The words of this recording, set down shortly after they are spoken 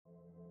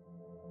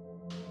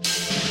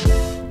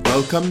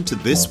Welcome to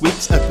this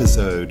week's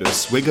episode of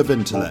Swig of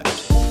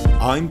Intellect.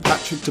 I'm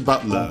Patrick de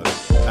Butler,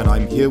 and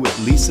I'm here with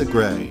Lisa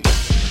Gray.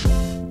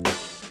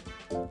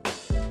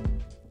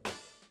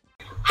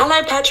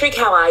 Hello Patrick,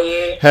 how are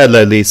you?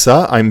 Hello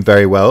Lisa, I'm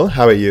very well.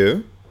 How are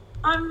you?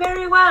 I'm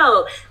very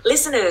well.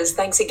 Listeners,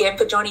 thanks again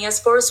for joining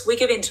us for a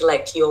Swig of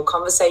Intellect, your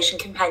conversation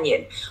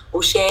companion.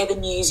 We'll share the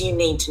news you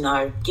need to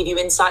know, give you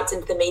insights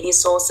into the media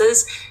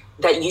sources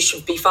that you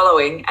should be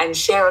following, and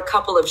share a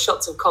couple of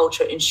shots of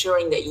culture,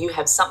 ensuring that you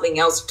have something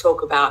else to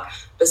talk about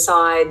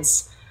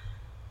besides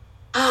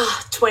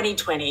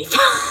 2020.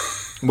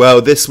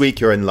 Well, this week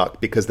you're in luck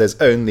because there's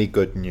only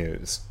good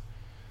news.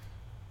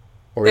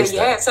 Or is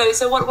yeah. there?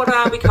 So what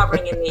are we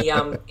covering in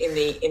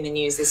the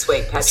news this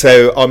week, Patrick?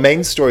 So our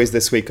main stories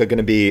this week are going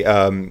to be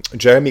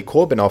Jeremy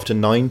Corbyn, after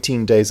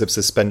 19 days of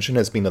suspension,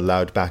 has been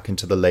allowed back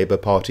into the Labour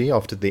Party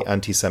after the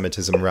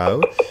anti-Semitism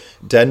row.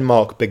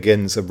 Denmark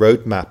begins a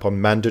roadmap on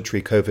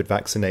mandatory COVID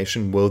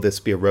vaccination. Will this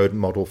be a role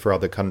model for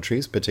other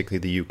countries, particularly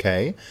the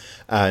UK?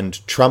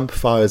 And Trump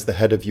fires the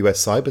head of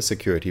US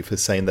cybersecurity for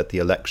saying that the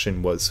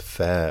election was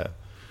fair.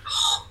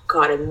 Oh,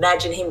 God,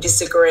 imagine him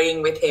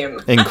disagreeing with him.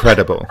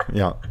 Incredible,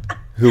 yeah.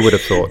 Who would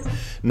have thought?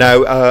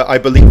 Now, I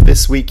believe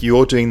this week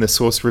you're doing the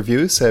source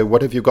review, so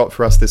what have you got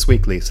for us this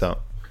week, Lisa?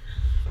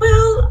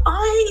 Well,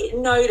 I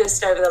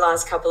noticed over the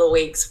last couple of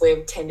weeks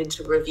we've tended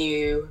to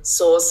review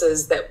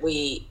sources that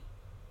we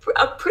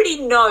are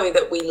pretty know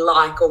that we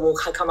like, or will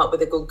come up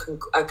with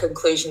a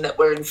conclusion that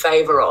we're in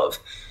favour of.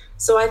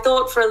 So I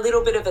thought for a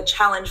little bit of a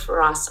challenge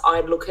for us,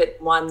 I'd look at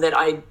one that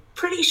I'm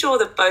pretty sure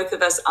that both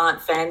of us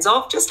aren't fans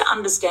of, just to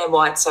understand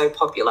why it's so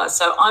popular.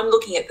 So I'm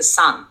looking at The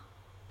Sun.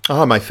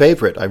 Ah, my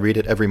favourite. I read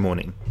it every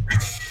morning.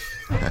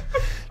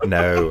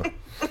 No.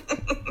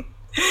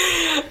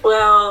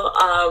 Well,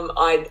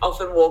 I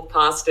often walk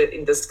past it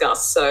in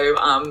disgust.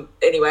 So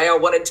anyway, I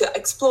wanted to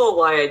explore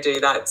why I do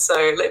that.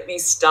 So let me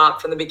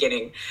start from the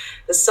beginning.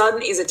 The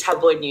Sun is a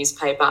tabloid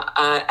newspaper.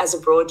 As a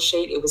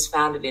broadsheet, it was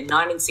founded in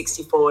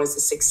 1964 as a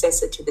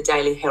successor to the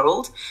Daily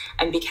Herald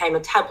and became a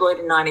tabloid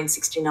in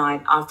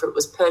 1969 after it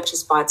was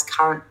purchased by its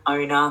current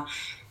owner,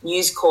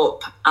 News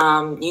Corp,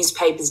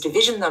 newspapers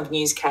division of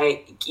News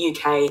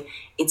UK,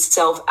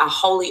 itself a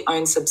wholly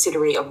owned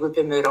subsidiary of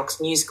Rupert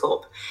Murdoch's News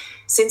Corp.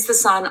 Since The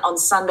Sun on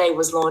Sunday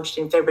was launched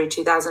in February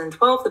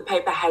 2012, the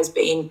paper has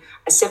been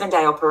a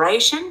 7-day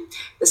operation.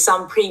 The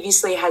Sun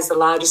previously has the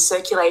largest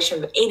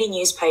circulation of any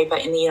newspaper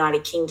in the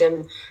United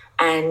Kingdom,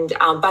 and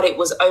but it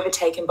was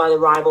overtaken by the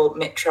rival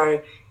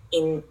Metro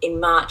in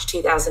March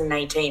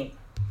 2018.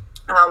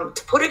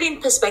 To put it in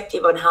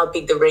perspective on how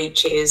big the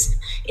reach is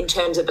in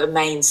terms of a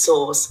main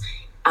source,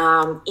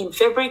 in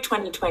February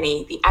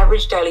 2020, the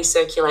average daily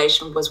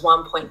circulation was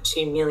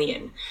 1.2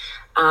 million.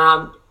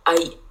 Around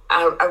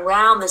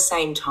the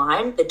same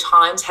time, the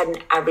Times had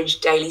an average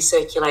daily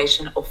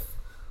circulation of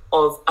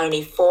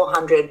only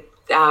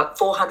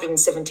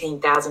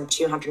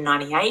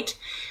 417,298.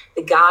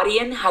 The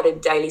Guardian had a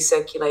daily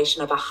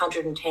circulation of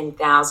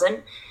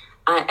 110,000.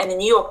 And the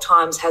New York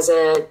Times has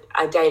a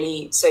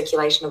daily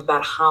circulation of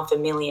about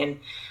 500,000.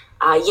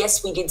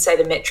 Yes, we did say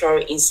the Metro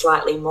is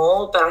slightly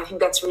more, but I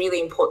think that's really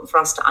important for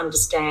us to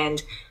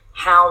understand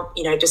how,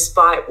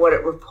 despite what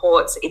it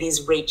reports, it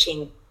is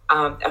reaching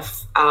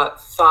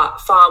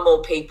far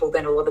more people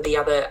than a lot of the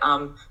other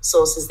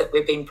sources that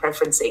we've been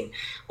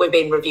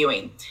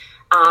reviewing.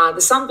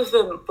 The Sun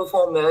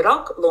before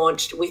Murdoch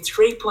launched with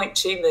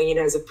 3.2 million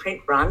as a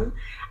print run,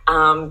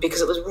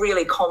 because it was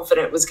really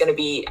confident it was going to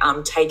be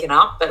taken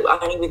up, but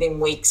only within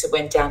weeks it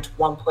went down to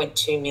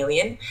 1.2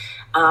 million.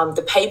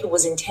 The paper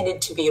was intended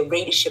to be a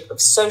readership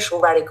of social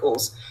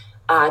radicals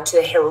to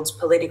the Herald's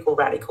political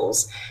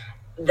radicals.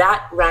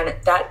 That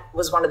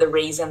was one of the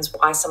reasons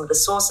why some of the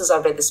sources I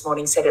read this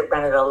morning said it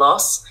ran at a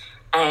loss,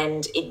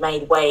 and it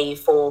made way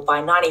for,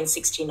 by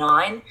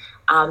 1969,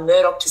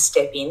 Murdoch to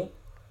step in.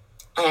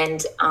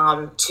 And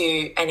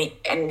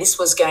this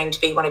was going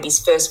to be one of his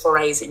first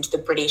forays into the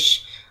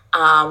British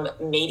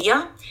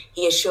media.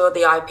 He assured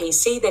the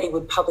IPC that he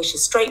would publish a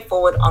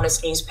straightforward,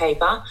 honest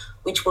newspaper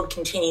which would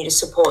continue to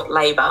support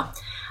Labor.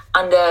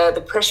 Under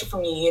the pressure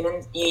from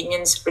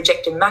unions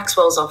rejected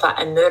Maxwell's offer,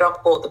 and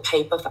Murdoch bought the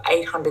paper for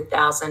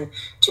 $800,000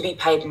 to be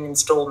paid in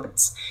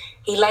instalments.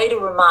 He later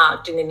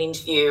remarked in an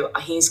interview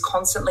he is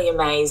constantly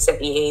amazed at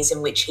the ease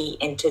in which he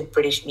entered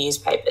British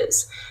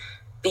newspapers.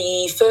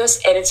 The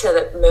first editor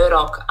that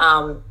Murdoch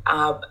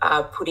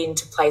put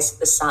into place at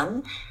The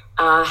Sun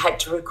had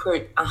to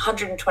recruit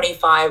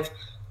 125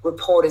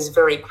 reporters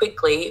very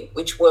quickly,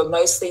 which were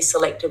mostly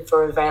selected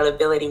for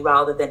availability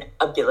rather than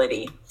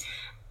ability.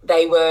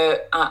 They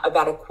were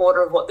about a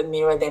quarter of what the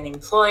Mirror then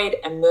employed,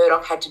 and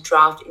Murdoch had to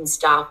draft in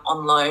staff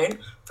on loan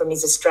from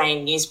his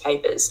Australian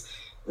newspapers.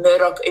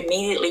 Murdoch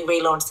immediately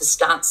relaunched the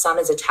Sun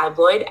as a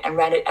tabloid and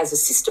ran it as a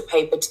sister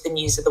paper to the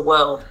News of the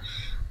World.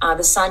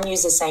 The Sun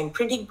used the same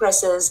printing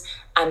presses,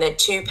 and the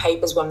two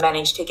papers were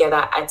managed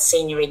together at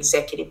senior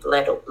executive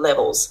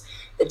levels.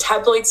 The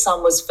tabloid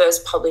Sun was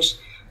first published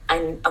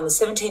on the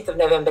 17th of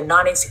November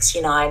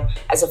 1969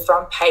 as a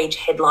front page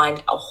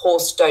headlined "A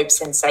Horse Dope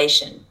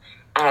Sensation"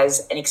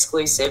 as an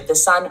exclusive. The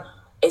Sun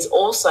is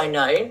also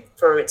known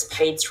for its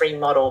page 3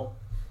 model,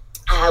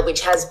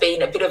 which has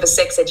been a bit of a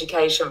sex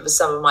education for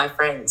some of my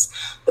friends.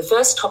 The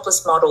first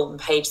topless model on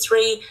page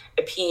 3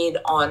 appeared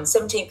on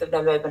 17th of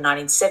November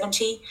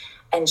 1970,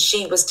 and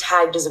she was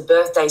tagged as a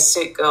birthday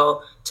suit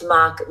girl to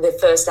mark the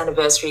first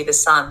anniversary of the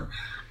Sun.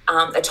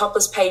 A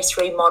topless page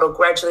 3 model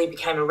gradually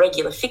became a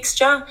regular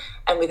fixture,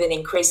 and with an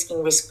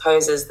increasing risk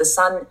poses, the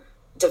Sun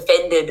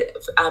defended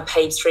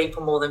page 3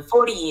 for more than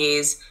 40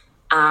 years,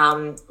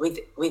 with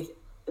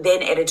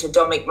then editor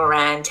Dominic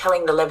Moran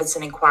telling the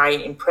Leveson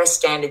Inquiry in Press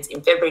Standards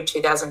in February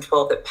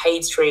 2012 that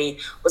page 3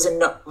 was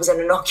an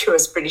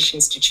innocuous British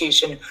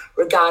institution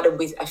regarded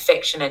with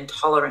affection and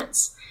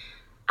tolerance.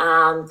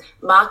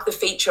 Mark the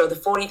feature of the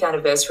 40th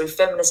anniversary,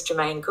 feminist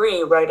Germaine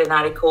Greer wrote an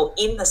article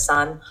in The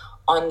Sun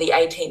on the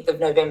 18th of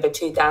November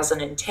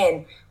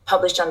 2010,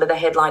 published under the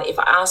headline, "If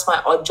I ask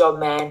my odd job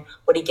man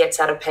what he gets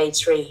out of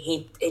page 3,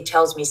 he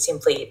tells me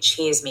simply it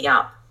cheers me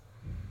up."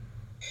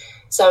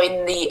 So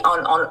on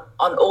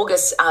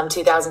August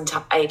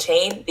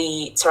 2013,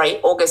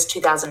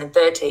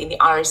 the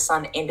Irish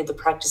Sun ended the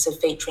practice of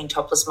featuring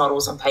topless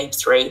models on page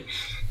 3.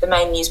 The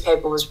main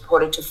newspaper was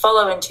reported to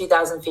follow in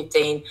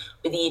 2015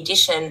 with the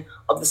edition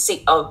of the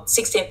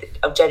 16th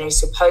of January,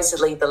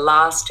 supposedly the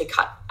last to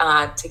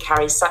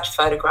carry such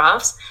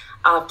photographs,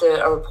 after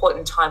a report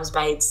in Times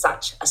made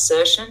such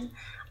assertion.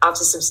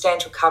 After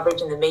substantial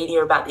coverage in the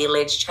media about the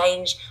alleged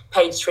change,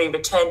 page 3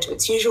 returned to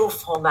its usual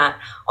format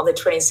on the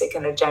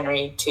 22nd of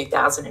January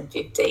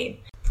 2015.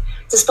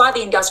 Despite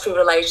the industrial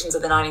relations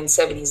of the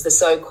 1970s, the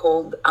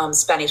so-called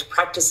Spanish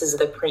practices of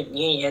the print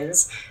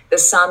unions, the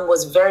Sun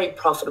was very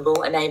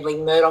profitable,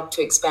 enabling Murdoch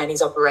to expand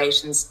his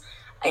operations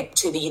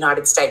to the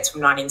United States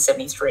from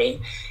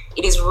 1973.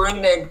 It is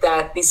rumoured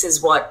that this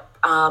is what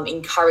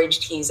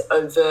encouraged his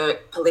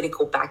overt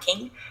political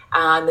backing.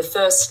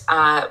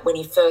 When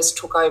he first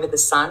took over the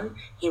Sun,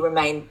 he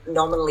remained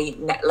nominally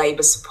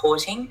Labor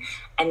supporting,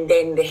 and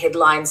then the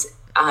headlines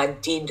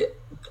did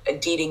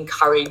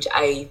encourage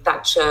a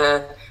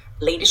Thatcher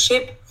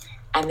leadership,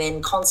 and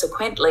then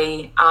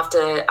consequently,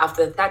 after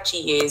the Thatcher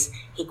years,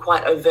 he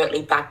quite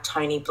overtly backed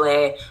Tony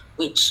Blair,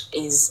 which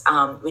is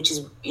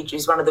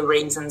one of the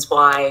reasons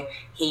why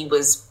he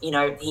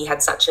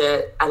had such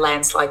a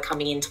landslide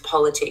coming into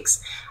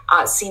politics.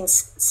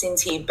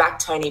 Since he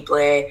backed Tony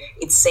Blair,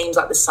 it seems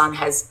like the Sun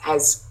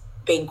has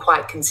been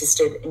quite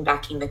consistent in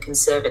backing the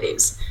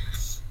Conservatives.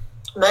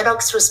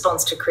 Murdoch's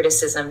response to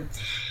criticism.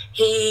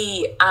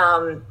 He,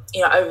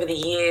 over the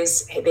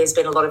years, there's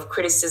been a lot of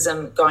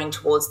criticism going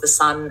towards the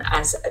Sun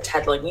as a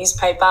tabloid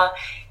newspaper.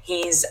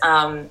 He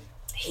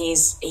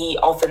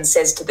often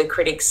says to the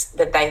critics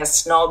that they are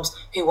snobs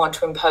who want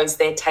to impose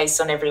their tastes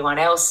on everyone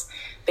else.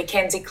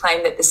 Mackenzie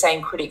claimed that the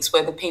same critics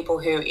were the people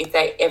who, if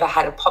they ever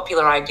had a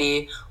popular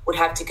idea, would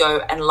have to go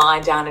and lie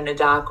down in a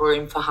dark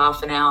room for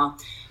half an hour.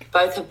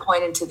 Both have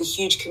pointed to the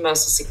huge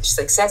commercial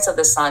success of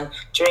The Sun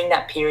during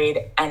that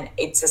period and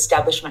its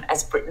establishment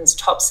as Britain's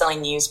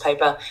top-selling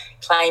newspaper,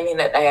 claiming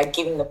that they are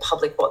giving the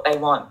public what they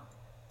want.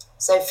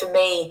 So for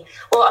me,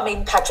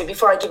 Patrick,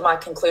 before I give my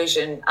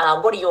conclusion,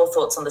 what are your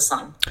thoughts on The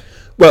Sun?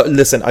 Well,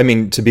 listen,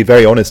 to be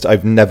very honest,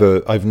 I've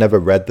never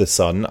read The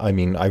Sun.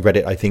 I read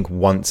it, I think,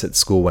 once at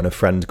school when a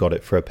friend got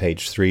it for a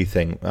page 3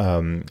 thing.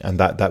 And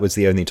that was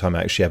the only time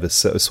I actually ever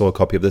saw a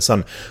copy of The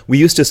Sun. We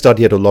used to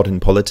study it a lot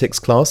in politics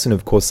class. And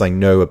of course, I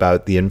know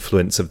about the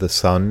influence of The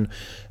Sun.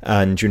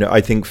 And,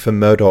 I think for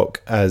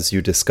Murdoch, as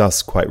you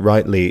discussed quite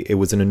rightly, it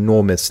was an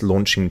enormous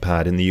launching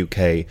pad in the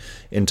UK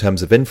in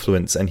terms of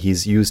influence. And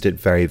he's used it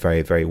very,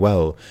 very, very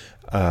well.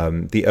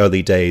 The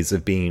early days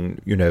of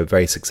being, a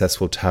very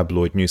successful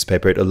tabloid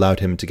newspaper, it allowed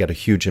him to get a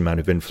huge amount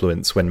of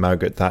influence when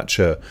Margaret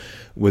Thatcher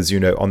was,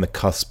 on the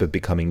cusp of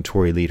becoming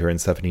Tory leader in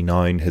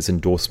 1979. His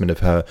endorsement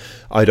of her,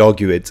 I'd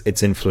argue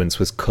its influence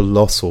was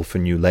colossal for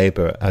New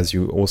Labour. As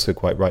you also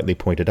quite rightly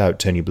pointed out,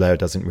 Tony Blair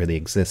doesn't really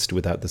exist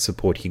without the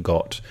support he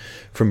got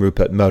from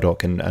Rupert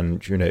Murdoch, and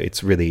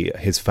it's really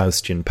his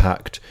Faustian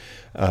pact.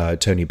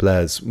 Tony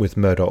Blair's with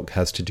Murdoch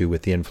has to do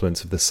with the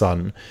influence of The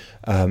Sun.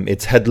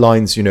 Its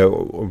headlines,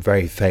 are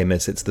very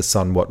famous. It's The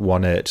Sun what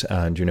won it,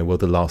 and will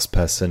the last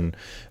person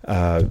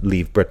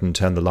leave Britain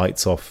turn the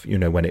lights off?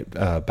 When it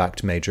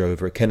backed Major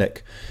over at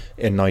Kinnock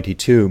in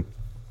 '92.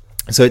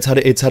 So it's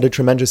had a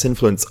tremendous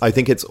influence. I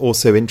think it's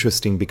also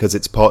interesting because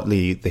it's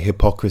partly the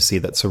hypocrisy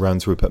that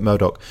surrounds Rupert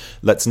Murdoch.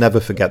 Let's never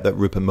forget that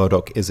Rupert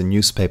Murdoch is a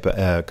newspaper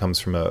heir, comes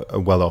from a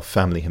well-off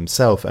family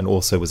himself, and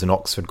also was an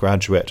Oxford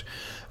graduate.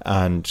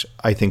 And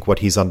I think what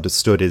he's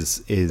understood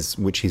is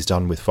which he's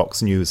done with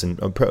Fox News and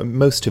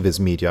most of his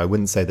media. I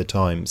wouldn't say the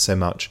Times so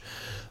much,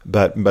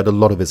 but a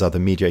lot of his other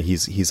media.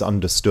 He's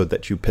understood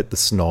that you pit the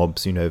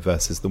snobs,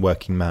 versus the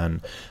working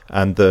man,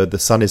 and the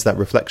Sun is that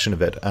reflection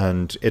of it.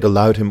 And it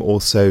allowed him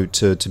also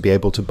to be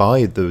able to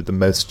buy the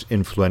most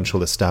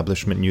influential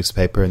establishment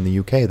newspaper in the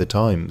UK, the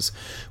Times,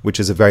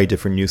 which is a very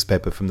different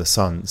newspaper from the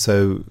Sun.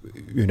 So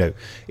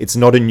it's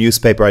not a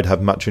newspaper I'd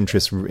have much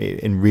interest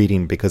in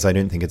reading because I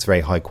don't think it's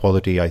very high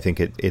quality. I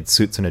think it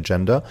suits an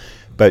agenda.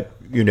 But,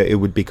 it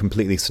would be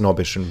completely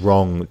snobbish and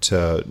wrong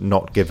to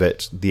not give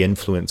it the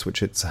influence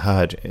which it's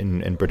had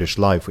in British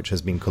life, which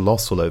has been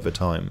colossal over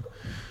time.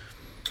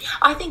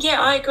 I think,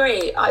 I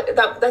agree.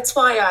 That's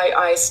why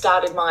I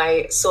started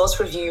my source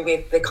review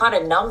with the kind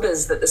of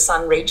numbers that The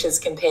Sun reaches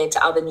compared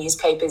to other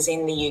newspapers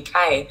in the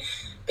UK,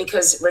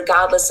 because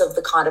regardless of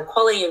the kind of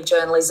quality of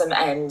journalism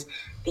and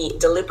the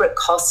deliberate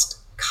cost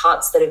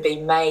cuts that have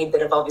been made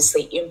that have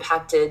obviously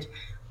impacted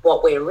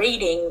what we're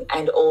reading,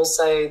 and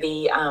also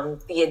the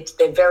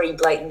very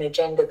blatant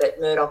agenda that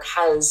Murdoch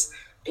has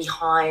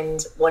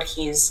behind what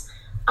he's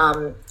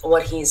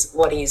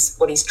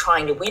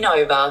trying to win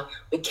over,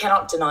 we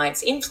cannot deny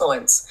its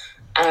influence.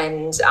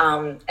 And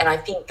I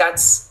think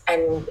that's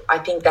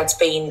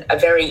been a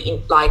very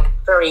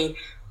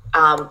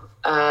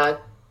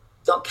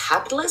not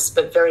capitalist,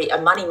 but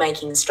a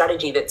money-making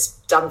strategy that's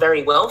done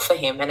very well for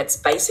him, and it's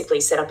basically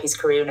set up his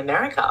career in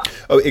America.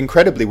 Oh,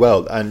 incredibly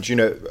well. And,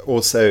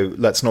 also,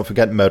 let's not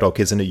forget Murdoch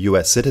isn't a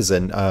US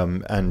citizen.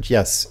 And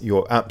yes,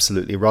 you're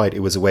absolutely right.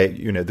 It was a way,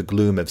 the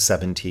gloom of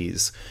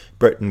 70s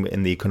Britain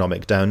in the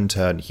economic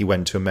downturn. He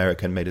went to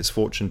America and made his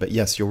fortune. But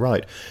yes, you're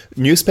right.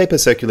 Newspaper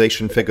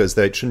circulation figures,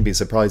 though it shouldn't be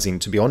surprising,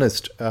 to be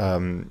honest,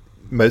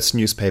 most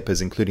newspapers,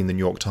 including the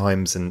New York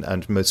Times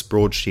and most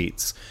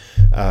broadsheets,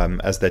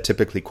 as they're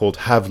typically called,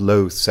 have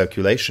low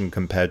circulation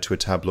compared to a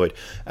tabloid.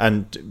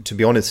 And to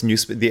be honest,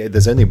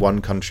 there's only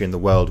one country in the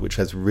world which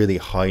has really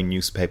high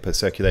newspaper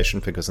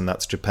circulation figures, and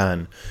that's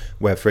Japan,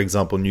 where, for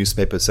example,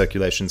 newspaper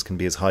circulations can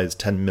be as high as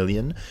 10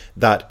 million.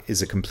 That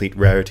is a complete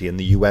rarity. In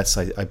the US,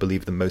 I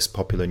believe the most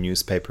popular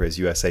newspaper is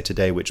USA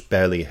Today, which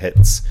barely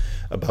hits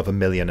above 1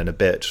 million and a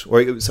bit.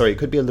 Or, sorry, it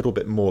could be a little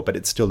bit more, but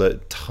it's still a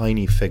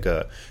tiny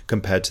figure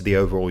compared to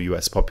the overall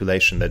US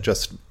population. They're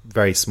just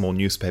very small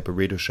newspaper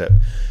readership.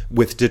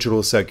 With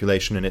digital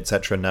circulation and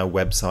etc., now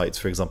websites,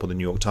 for example, the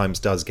New York Times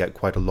does get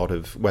quite a lot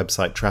of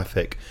website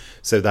traffic,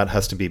 so that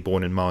has to be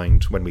borne in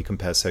mind when we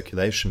compare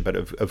circulation. But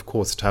of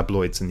course,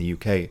 tabloids in the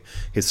UK,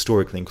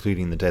 historically,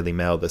 including the Daily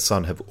Mail, the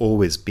Sun, have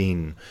always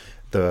been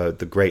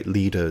the great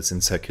leaders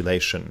in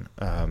circulation.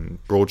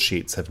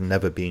 Broadsheets have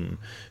never been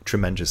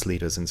tremendous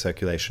leaders in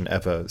circulation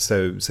ever.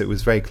 So it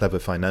was very clever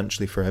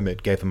financially for him.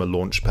 It gave him a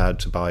launch pad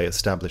to buy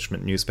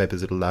establishment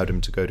newspapers. It allowed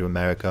him to go to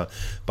America,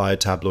 buy a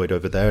tabloid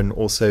over there, and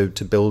also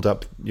to build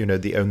up,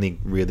 the only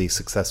really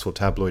successful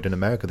tabloid in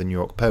America, the New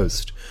York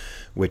Post,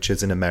 which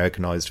is an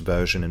Americanized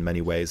version in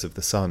many ways of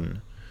the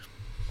Sun.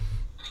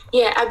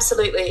 Yeah,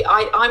 absolutely.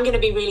 I'm going to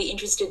be really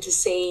interested to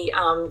see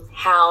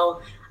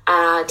how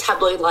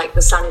tabloid like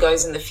The Sun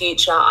goes in the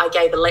future. I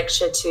gave a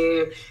lecture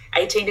to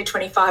 18 to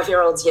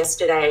 25-year-olds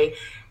yesterday,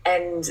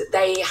 and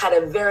they had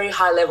a very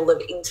high level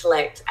of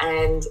intellect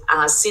and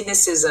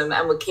cynicism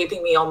and were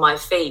keeping me on my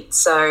feet.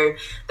 So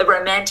the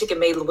romantic in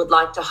me would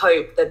like to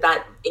hope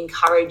that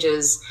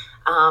encourages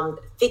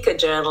thicker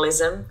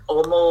journalism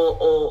or more,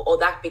 or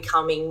that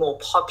becoming more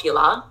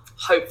popular,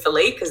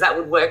 hopefully, because that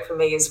would work for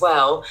me as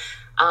well,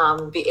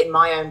 in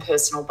my own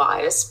personal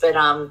bias. But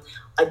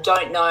I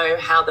don't know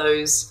how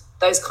those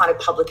kind of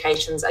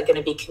publications are going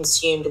to be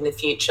consumed in the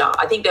future.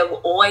 I think there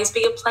will always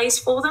be a place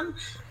for them,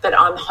 but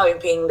I'm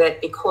hoping that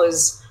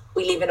because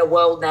we live in a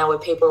world now where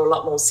people are a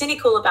lot more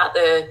cynical about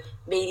the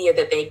media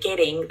that they're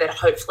getting, that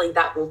hopefully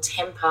that will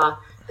temper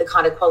the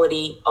kind of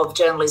quality of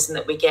journalism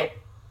that we get.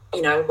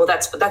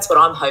 That's what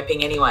I'm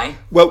hoping anyway.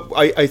 Well,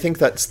 I think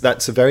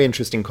that's a very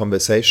interesting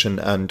conversation,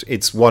 and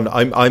it's one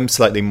I'm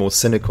slightly more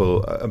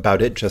cynical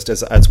about it. Just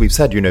as we've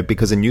said,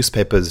 because a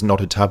newspaper is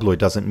not a tabloid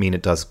doesn't mean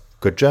it does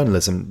good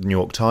journalism. New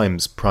York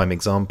Times, prime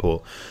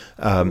example,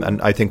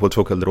 and I think we'll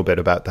talk a little bit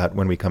about that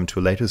when we come to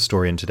a later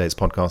story in today's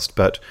podcast.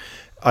 But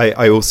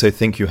I also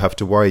think you have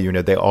to worry,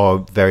 there are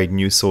varied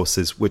news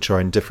sources which are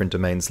in different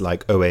domains,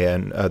 like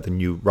OAN, the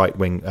new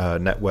right-wing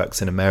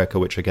networks in America,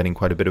 which are getting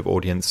quite a bit of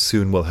audience.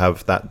 Soon we'll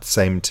have that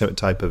same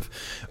type of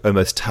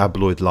almost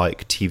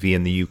tabloid-like TV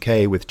in the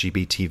UK with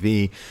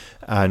GBTV.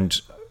 And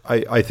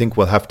I think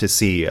we'll have to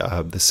see.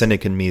 The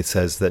cynic in me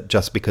says that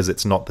just because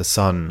it's not The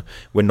Sun,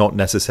 we're not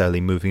necessarily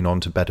moving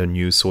on to better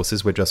news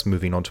sources. We're just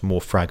moving on to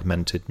more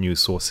fragmented news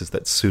sources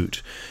that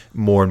suit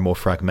more and more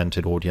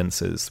fragmented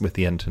audiences with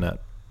the internet.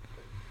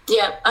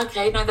 Yeah,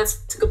 okay, no,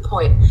 that's a good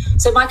point.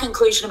 So my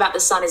conclusion about The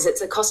Sun is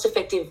it's a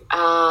cost-effective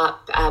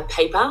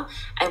paper,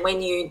 and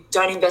when you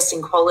don't invest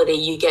in quality,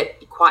 you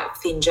get quite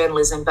thin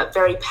journalism, but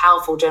very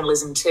powerful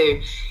journalism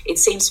too. It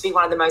seems to be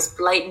one of the most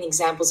blatant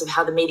examples of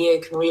how the media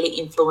can really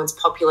influence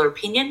popular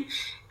opinion.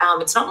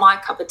 It's not my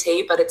cup of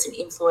tea, but it's an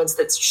influence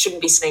that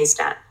shouldn't be sneezed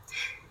at.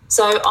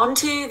 So on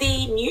to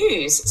the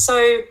news.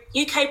 So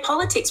UK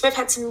politics, we've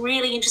had some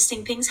really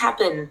interesting things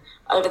happen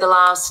over the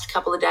last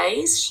couple of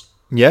days.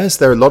 Yes,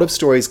 there are a lot of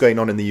stories going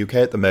on in the UK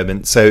at the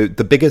moment. So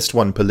the biggest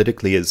one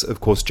politically is, of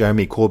course,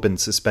 Jeremy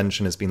Corbyn's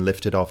suspension has been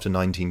lifted after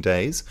 19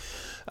 days.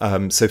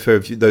 So for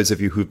those of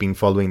you who've been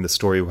following the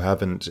story who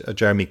haven't,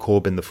 Jeremy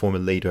Corbyn, the former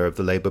leader of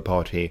the Labour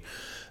Party,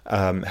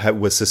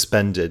 was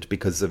suspended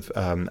because of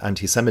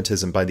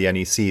anti-Semitism by the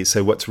NEC.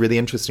 So what's really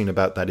interesting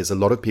about that is a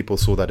lot of people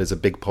saw that as a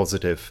big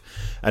positive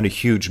and a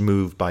huge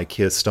move by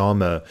Keir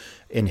Starmer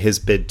in his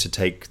bid to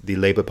take the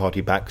Labour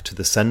Party back to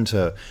the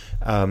centre.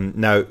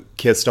 Now,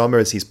 Keir Starmer,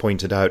 as he's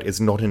pointed out,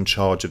 is not in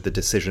charge of the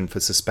decision for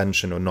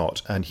suspension or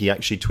not. And he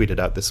actually tweeted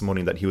out this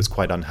morning that he was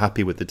quite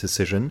unhappy with the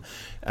decision.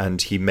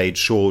 And he made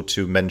sure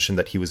to mention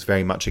that he was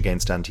very much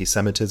against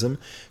anti-Semitism.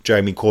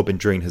 Jeremy Corbyn,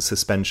 during his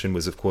suspension,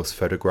 was, of course,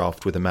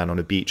 photographed with a man on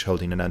a beach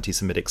holding an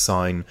anti-Semitic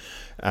sign.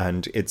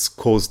 And it's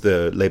caused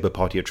the Labour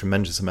Party a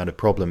tremendous amount of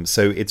problems.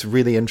 So it's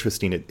really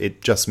interesting.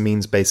 It just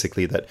means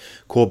basically that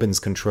Corbyn's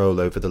control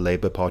over the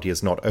Labour Party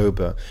is not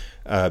over.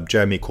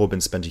 Jeremy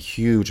Corbyn spent a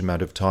huge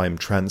amount of time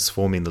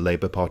transforming the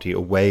Labour Party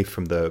away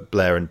from the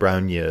Blair and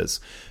Brown years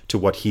to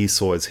what he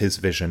saw as his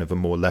vision of a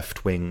more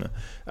left-wing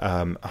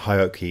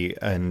hierarchy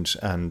and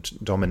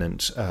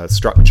dominant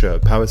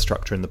power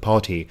structure in the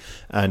party.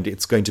 And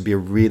it's going to be a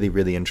really,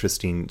 really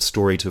interesting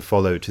story to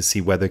follow to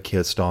see whether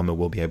Keir Starmer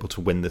will be able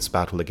to win this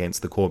battle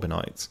against the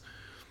Corbynites.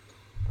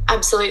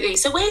 Absolutely.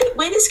 So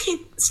where does Keir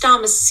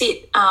Starmer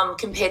sit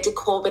compared to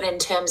Corbyn in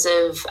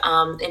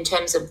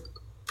terms of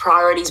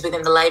priorities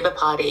within the Labour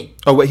Party?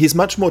 Oh, well, he's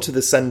much more to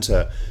the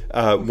centre.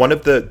 One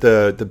of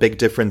the big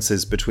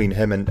differences between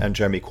him and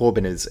Jeremy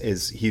Corbyn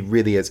is he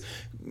really is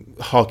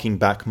harking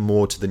back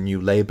more to the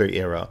new Labour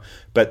era.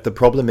 But the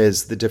problem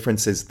is, the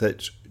difference is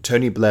that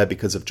Tony Blair,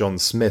 because of John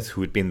Smith, who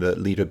had been the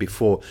leader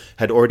before,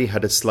 had already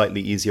had a slightly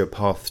easier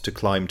path to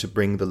climb to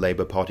bring the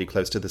Labour Party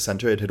close to the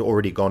centre. It had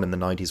already gone in the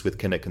 90s with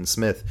Kinnock and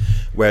Smith.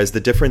 Whereas the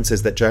difference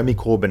is that Jeremy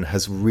Corbyn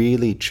has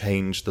really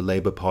changed the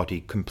Labour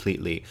Party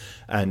completely.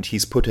 And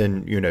he's put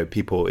in,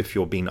 people, if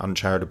you're being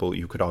uncharitable,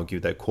 you could argue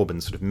they're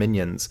Corbyn's sort of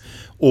minions,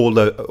 all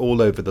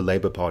over the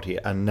Labour Party.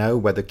 And now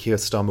whether Keir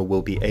Starmer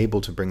will be able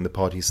to bring the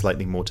party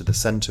slightly more to the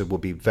centre will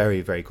be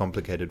very, very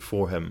complicated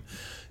for him.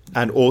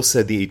 And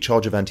also the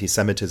charge of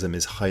anti-Semitism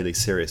is highly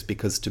serious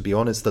because, to be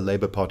honest, the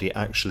Labour Party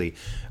actually,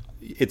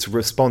 its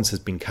response has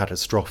been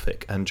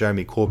catastrophic, and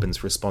Jeremy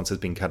Corbyn's response has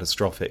been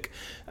catastrophic.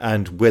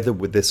 And whether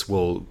this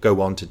will go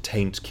on to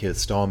taint Keir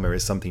Starmer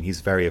is something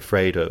he's very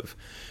afraid of.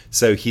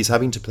 So he's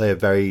having to play a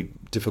very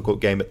difficult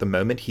game at the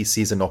moment. He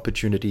sees an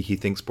opportunity. He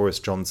thinks Boris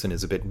Johnson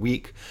is a bit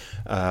weak.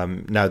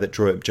 Now that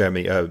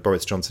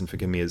Boris Johnson,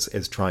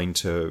 is trying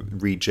to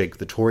rejig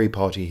the Tory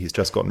party. He's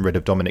just gotten rid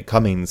of Dominic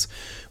Cummings,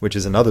 which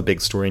is another big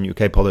story in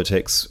UK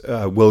politics.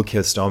 Will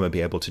Keir Starmer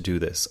be able to do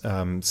this?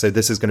 So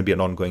this is going to be an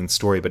ongoing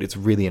story, but it's a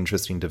really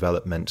interesting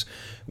development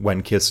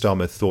when Keir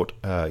Starmer thought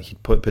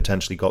he'd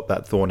potentially got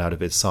that thorn out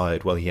of his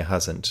side. Well, he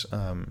hasn't.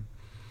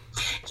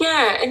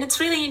 Yeah, and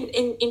it's really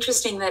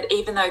interesting that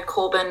even though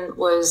Corbyn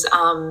was,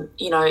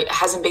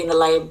 hasn't been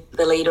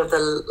the leader of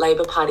the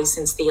Labour Party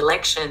since the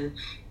election,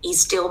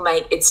 it's still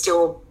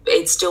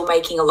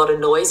making a lot of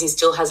noise. He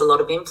still has a lot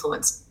of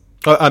influence.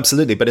 Oh,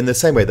 absolutely, but in the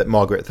same way that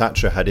Margaret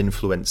Thatcher had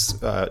influence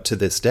to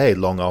this day,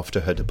 long after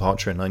her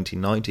departure in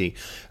 1990,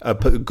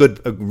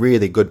 a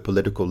really good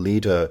political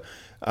leader.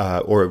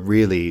 Or a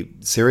really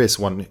serious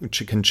one,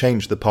 which can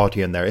change the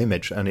party and their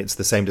image. And it's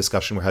the same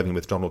discussion we're having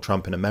with Donald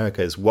Trump in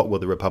America, is what will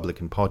the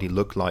Republican Party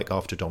look like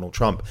after Donald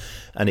Trump?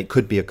 And it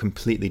could be a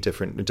completely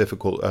different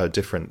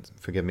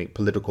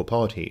political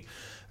party.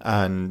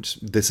 And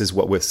this is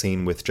what we're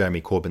seeing with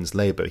Jeremy Corbyn's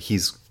Labour.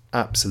 He's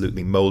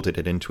absolutely moulded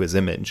it into his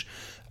image.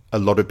 A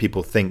lot of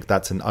people think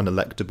that's an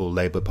unelectable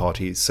Labour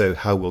Party, so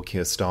how will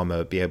Keir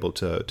Starmer be able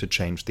to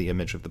change the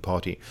image of the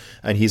party?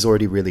 And he's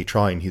already really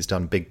trying. He's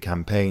done big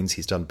campaigns,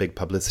 he's done big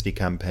publicity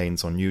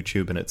campaigns on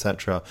YouTube and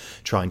etc.,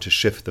 trying to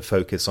shift the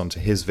focus onto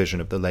his vision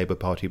of the Labour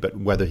Party, but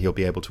whether he'll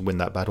be able to win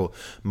that battle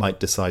might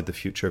decide the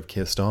future of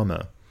Keir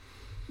Starmer.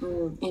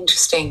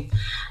 Interesting.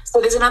 So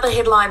there's another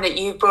headline that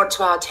you've brought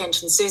to our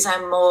attention.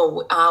 Suzanne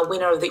Moore,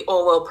 winner of the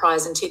Orwell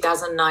Prize in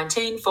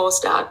 2019,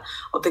 four-star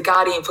of The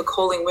Guardian for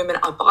calling women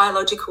a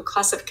biological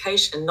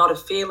classification, not a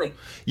feeling.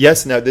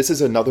 Yes, now this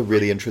is another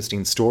really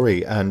interesting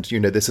story. And,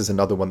 this is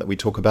another one that we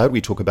talk about.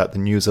 We talk about the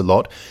news a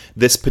lot.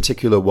 This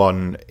particular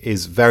one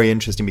is very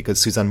interesting because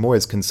Suzanne Moore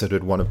is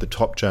considered one of the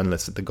top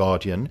journalists at The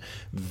Guardian,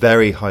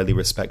 very highly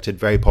respected,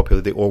 very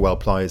popular. The Orwell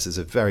Prize is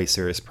a very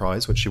serious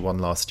prize, which she won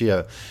last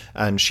year.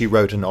 And she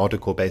wrote an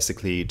article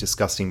basically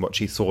discussing what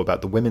she saw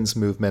about the women's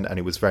movement, and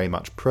it was very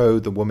much pro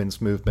the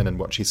women's movement and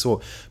what she saw.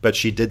 But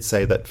she did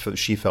say that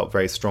she felt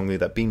very strongly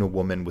that being a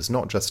woman was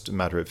not just a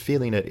matter of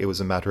feeling it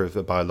was a matter of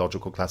a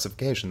biological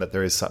classification, that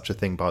there is such a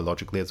thing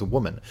biologically as a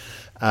woman.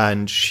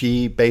 And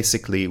she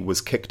basically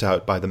was kicked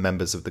out by the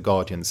members of The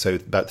Guardian. So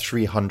about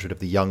 300 of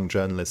the young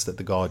journalists at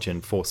The Guardian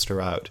forced her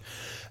out.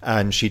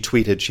 And she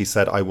tweeted, she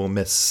said, "I will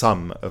miss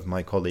some of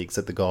my colleagues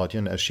at The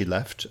Guardian," as she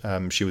left.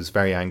 She was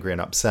very angry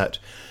and upset.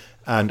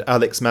 And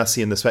Alex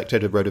Massey in The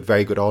Spectator wrote a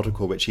very good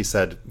article which he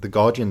said The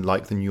Guardian,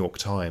 like the New York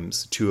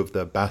Times, two of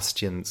the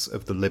bastions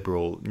of the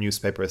liberal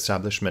newspaper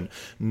establishment,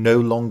 no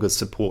longer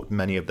support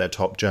many of their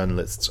top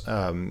journalists.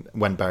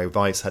 When Barry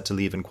Weiss had to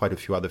leave, and quite a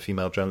few other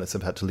female journalists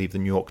have had to leave the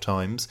New York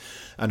Times,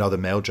 and other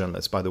male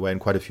journalists, by the way,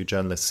 and quite a few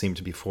journalists seem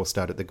to be forced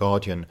out at The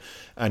Guardian.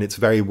 And it's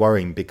very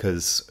worrying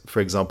because, for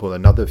example,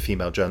 another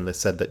female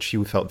journalist said that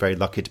she felt very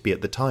lucky to be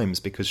at the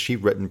Times because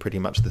she'd written pretty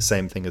much the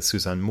same thing as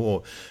Suzanne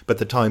Moore, but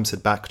the Times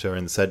had backed her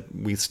and said,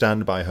 we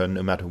stand by her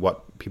no matter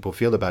what people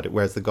feel about it,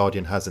 whereas The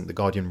Guardian hasn't. The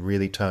Guardian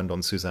really turned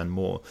on Suzanne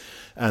Moore.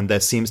 And there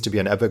seems to be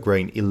an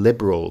ever-growing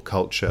illiberal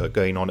culture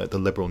going on at the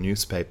liberal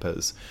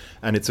newspapers.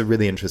 And it's a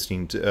really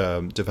interesting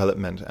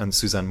development. And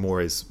Suzanne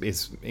Moore is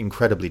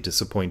incredibly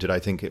disappointed. I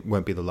think it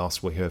won't be the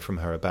last we'll hear from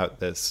her about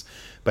this.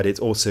 But it's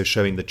also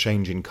showing the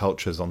changing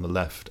cultures on the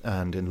left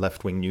and in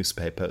left-wing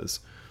newspapers.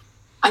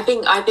 I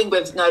think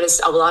we've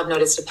noticed, well, I've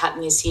noticed a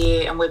pattern this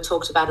year, and we've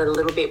talked about it a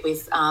little bit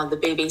with the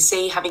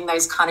BBC having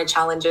those kind of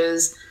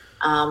challenges.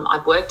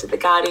 I've worked at The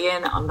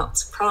Guardian. I'm not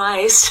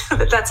surprised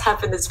that that's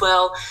happened as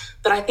well.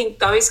 But I think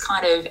those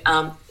kind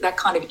of, that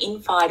kind of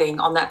infighting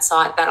on that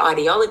site, that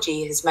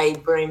ideology has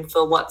made room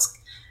for what's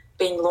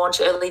being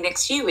launched early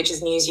next year, which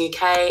is News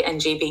UK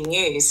and GB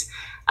News,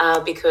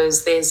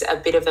 because there's a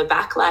bit of a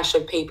backlash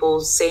of people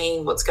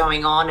seeing what's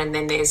going on, and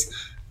then there's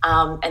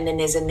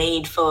a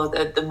need for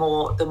the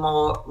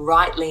more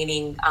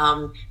right-leaning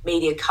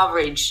media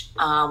coverage,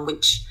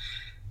 which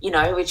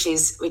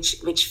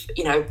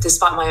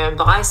despite my own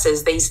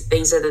biases,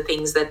 these are the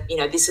things that,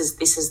 this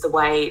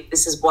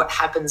is what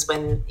happens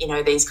when,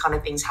 these kind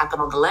of things happen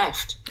on the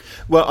left.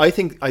 Well, I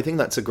think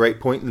that's a great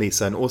point,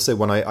 Lisa, and also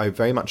one I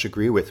very much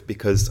agree with,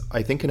 because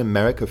I think in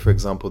America, for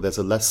example, there's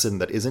a lesson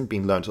that isn't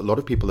being learned. A lot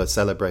of people are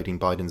celebrating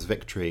Biden's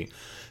victory,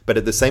 but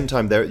at the same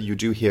time, there you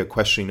do hear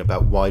questioning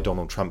about why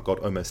Donald Trump got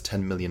almost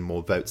 10 million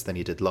more votes than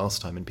he did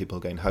last time, and people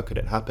are going, how could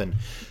it happen?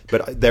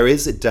 But there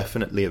is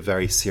definitely a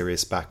very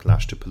serious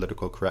backlash to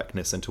political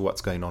correctness and to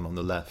what's going on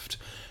the left.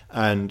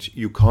 And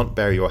you can't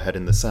bury your head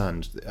in the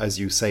sand. As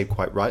you say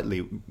quite rightly,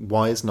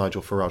 why is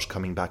Nigel Farage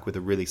coming back with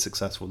a really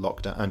successful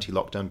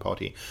anti-lockdown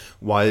party?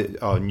 Why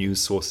are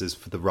news sources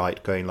for the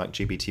right going like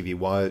GBTV?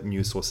 Why are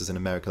news sources in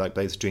America like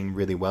Blaze doing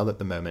really well at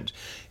the moment?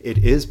 It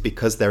is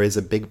because there is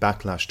a big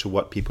backlash to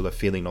what people are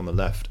feeling on the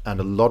left. And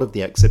a lot of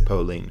the exit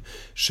polling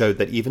showed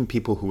that even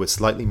people who were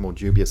slightly more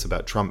dubious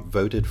about Trump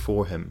voted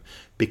for him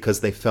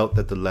because they felt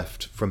that the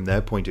left, from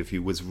their point of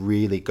view, was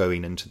really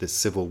going into this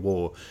civil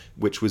war,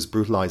 which was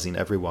brutalizing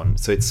everyone.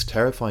 So it's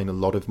terrifying a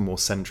lot of more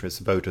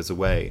centrist voters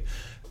away.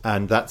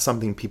 And that's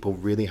something people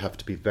really have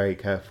to be very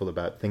careful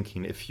about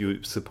thinking. If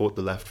you support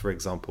the left, for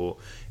example,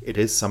 it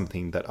is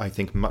something that I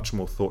think much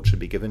more thought should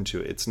be given to.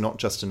 It's not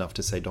just enough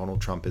to say Donald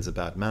Trump is a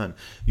bad man.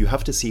 You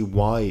have to see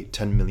why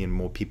 10 million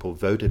more people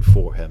voted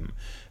for him.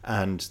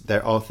 And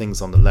there are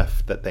things on the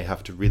left that they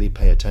have to really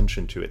pay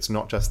attention to. It's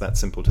not just that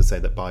simple to say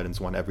that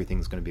Biden's won,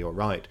 everything's going to be all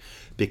right,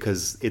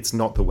 because it's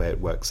not the way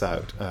it works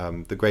out.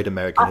 The great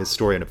American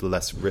historian of the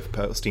left, Rick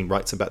Perlstein,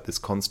 writes about this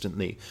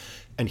constantly.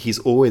 And he's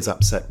always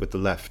upset with the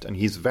left, and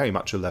he's very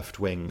much a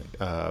left-wing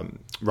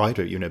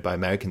writer. By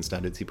American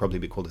standards, he'd probably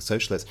be called a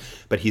socialist.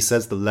 But he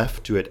says the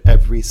left do it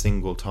every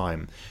single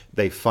time.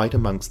 They fight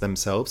amongst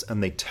themselves,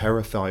 and they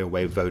terrify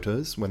away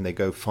voters when they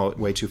go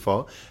way too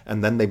far,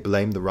 and then they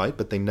blame the right,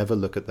 but they never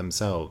look at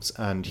themselves.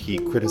 And he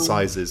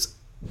criticizes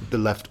the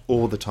left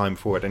all the time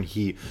for it, and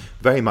he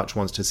very much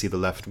wants to see the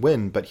left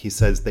win, but he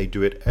says they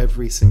do it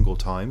every single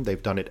time.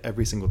 They've done it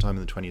every single time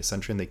in the 20th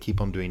century, and they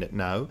keep on doing it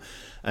now.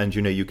 And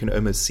you can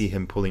almost see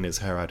him pulling his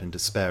hair out in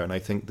despair. And I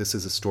think this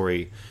is a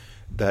story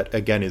that,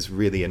 again, is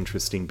really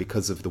interesting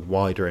because of the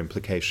wider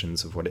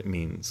implications of what it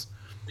means.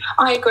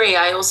 I agree.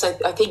 I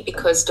think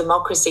because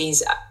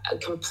democracies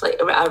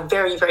are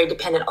very, very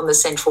dependent on the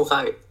central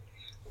vote.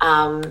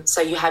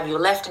 So you have your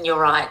left and your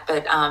right,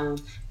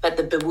 but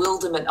the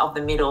bewilderment of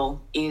the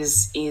middle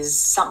is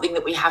something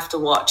that we have to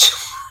watch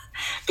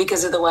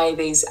because of the way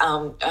these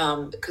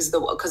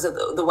because of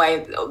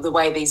the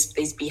way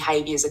these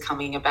behaviours are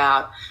coming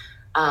about.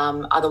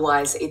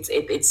 Otherwise,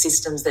 it's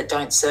systems that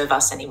don't serve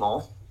us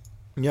anymore.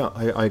 Yeah,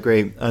 I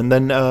agree. And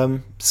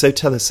then, so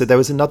tell us. So there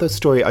was another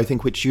story I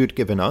think which you'd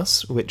given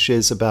us, which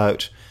is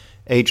about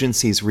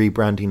agencies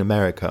rebranding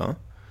America.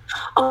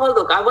 Oh,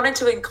 look, I wanted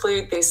to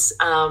include this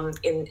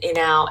in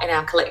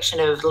our collection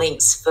of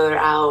links for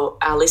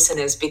our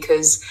listeners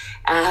because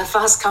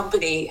Fast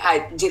Company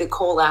did a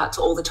call out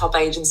to all the top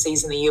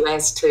agencies in the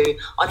US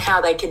on how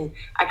they can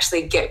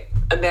actually get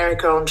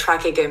America on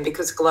track again,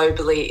 because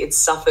globally it's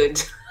suffered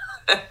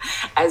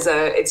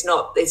it's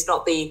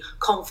not the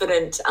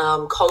confident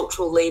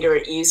cultural leader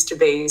it used to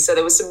be. So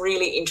there were some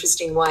really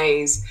interesting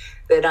ways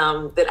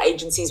that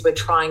agencies were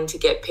trying to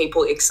get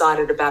people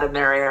excited about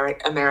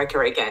America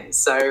again.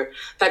 So,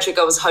 Patrick,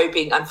 I was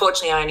hoping.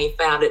 Unfortunately, I only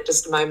found it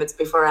just moments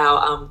before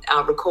our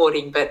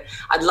recording, but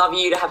I'd love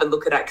you to have a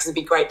look at it because it'd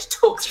be great to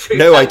talk through.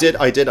 No, I did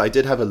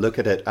have a look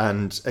at it,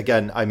 and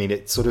again, I mean,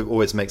 it sort of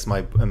always makes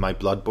my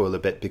blood boil a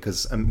bit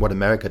because what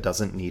America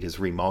doesn't need is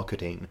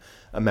remarketing.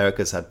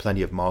 America's had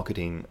plenty of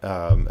marketing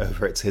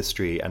over its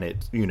history, and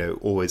it,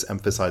 always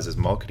emphasizes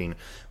marketing.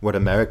 What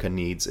America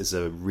needs is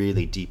a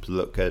really deep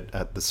look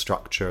at the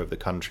structure of the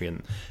country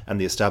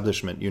and the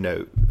establishment.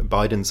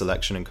 Biden's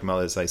election in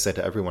Kamala, as I say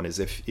to everyone, is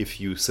if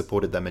you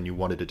supported them and you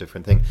wanted a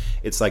different thing,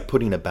 it's like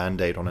putting a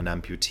Band-Aid on an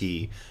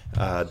amputee.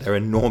 There are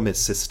enormous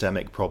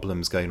systemic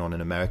problems going on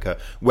in America,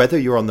 whether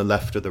you're on the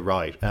left or the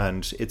right.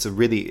 And it's a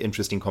really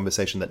interesting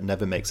conversation that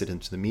never makes it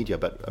into the media,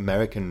 but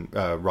American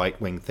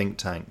right-wing think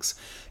tanks,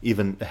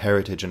 even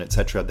Heritage and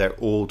etc., they're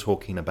all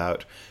talking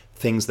about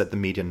things that the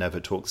media never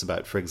talks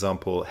about. For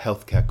example,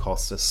 healthcare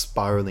costs are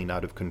spiraling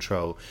out of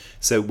control.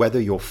 So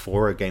whether you're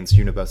for or against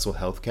universal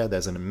healthcare,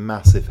 there's a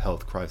massive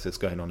health crisis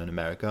going on in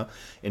America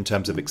in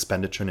terms of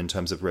expenditure and in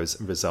terms of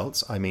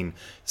results. I mean,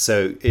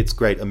 so it's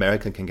great.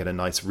 America can get a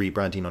nice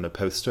rebranding on a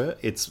poster.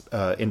 Its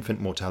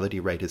infant mortality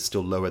rate is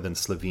still lower than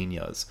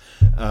Slovenia's.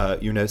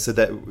 So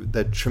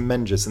they're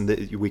tremendous, and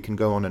we can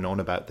go on and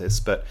on about this,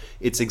 but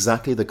it's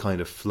exactly the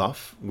kind of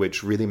fluff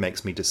which really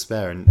makes me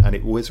despair. And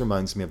it always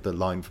reminds me of the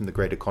line from the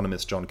great economist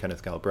John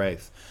Kenneth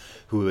Galbraith,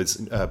 who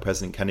was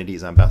President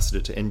Kennedy's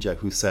ambassador to India,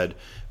 who said,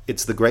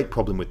 it's the great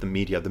problem with the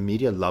media. The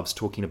media loves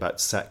talking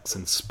about sex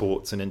and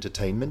sports and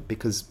entertainment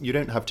because you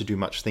don't have to do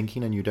much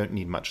thinking and you don't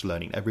need much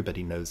learning.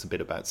 Everybody knows a bit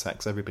about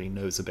sex. Everybody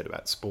knows a bit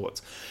about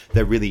sports.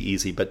 They're really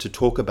easy. But to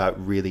talk about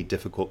really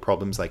difficult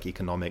problems like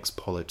economics,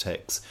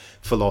 politics,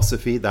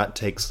 philosophy, that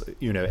takes,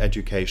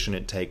 education.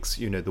 It takes,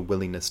 the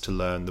willingness to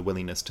learn, the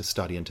willingness to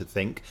study and to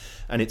think.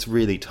 And it's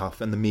really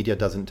tough. And the media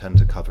doesn't tend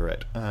to cover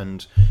it.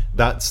 And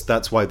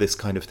that's why this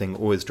kind of thing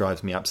always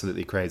drives me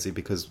absolutely crazy,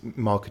 because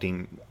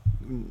marketing,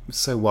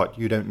 so what?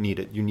 You don't need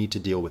it. You need to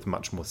deal with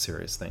much more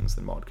serious things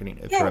than marketing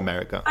for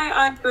America.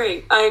 I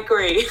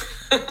agree.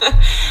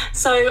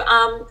 So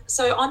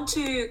on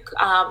to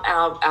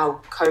our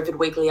COVID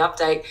weekly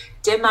update.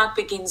 Denmark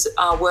begins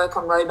work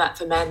on roadmap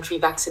for mandatory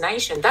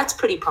vaccination. That's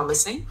pretty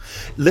promising.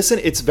 Listen,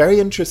 it's very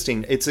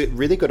interesting. It's a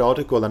really good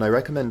article, and I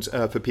recommend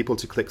for people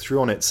to click through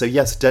on it. So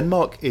yes,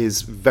 Denmark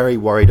is very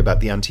worried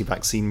about the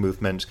anti-vaccine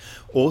movement.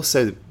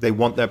 Also, they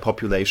want their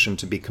population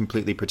to be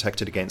completely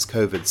protected against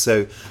COVID.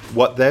 So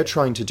what they're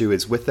trying to do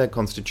is, with their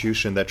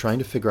constitution, they're trying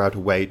to figure out a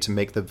way to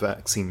make the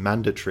vaccine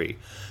mandatory.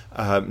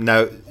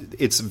 Now,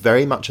 it's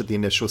very much at the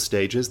initial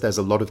stages. There's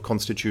a lot of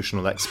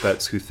constitutional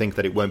experts who think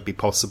that it won't be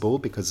possible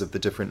because of the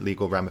different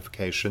legal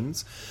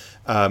ramifications.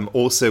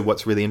 Also,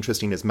 what's really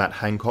interesting is Matt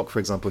Hancock, for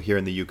example, here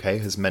in the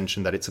UK, has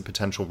mentioned that it's a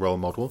potential role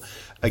model.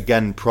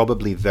 Again,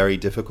 probably very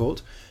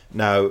difficult.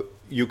 Now,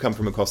 you come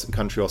from a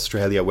country,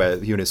 Australia, where,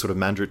 sort of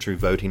mandatory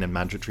voting and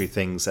mandatory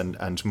things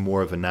and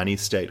more of a nanny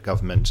state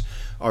government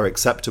are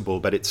acceptable.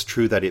 But it's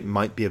true that it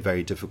might be a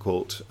very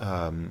difficult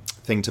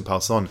thing to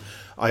pass on.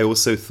 I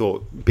also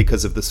thought,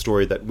 because of the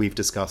story that we've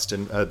discussed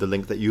and the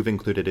link that you've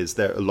included, is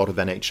there a lot of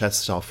NHS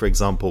staff, for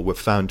example, were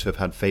found to have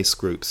had face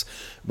groups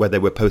where they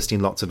were posting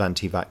lots of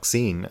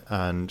anti-vaccine,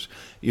 and,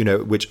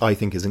 which I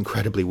think is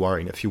incredibly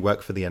worrying. If you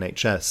work for the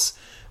NHS,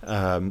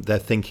 their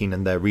thinking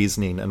and their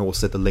reasoning, and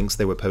also the links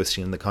they were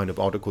posting and the kind of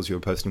articles you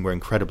were posting, were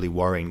incredibly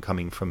worrying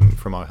coming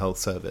from our health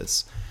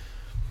service.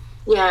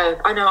 Yeah,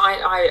 I know.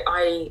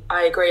 I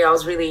agree. I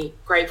was really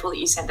grateful that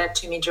you sent that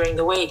to me during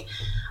the week.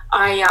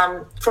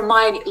 From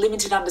my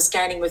limited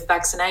understanding with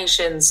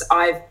vaccinations,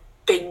 I've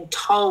been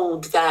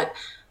told that,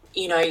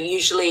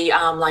 usually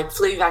like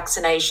flu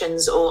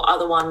vaccinations or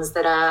other ones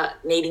that are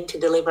needing to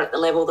deliver at the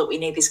level that we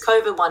need this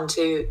COVID one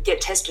to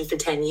get tested for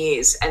 10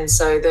 years. And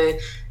so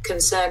the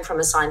concern from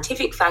a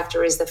scientific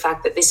factor is the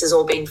fact that this has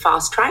all been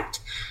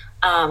fast-tracked.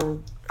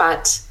 And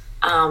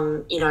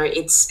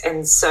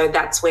so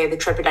that's where the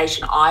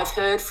trepidation I've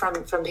heard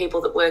from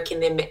people that work in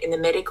the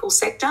medical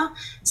sector.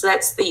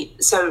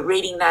 So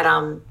reading that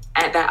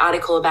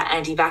article about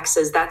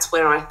anti-vaxxers, that's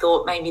where I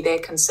thought maybe their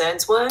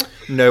concerns were.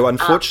 No,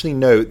 unfortunately,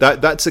 no.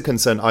 That's a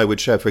concern I would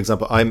share. For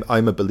example,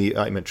 I'm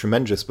a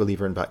tremendous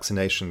believer in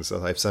vaccinations,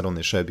 as I've said on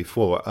this show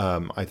before.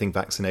 I think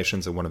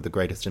vaccinations are one of the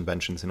greatest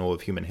inventions in all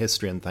of human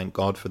history, and thank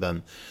God for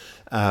them.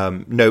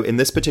 No, in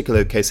this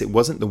particular case, it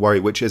wasn't the worry,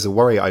 which is a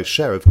worry I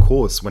share, of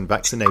course, when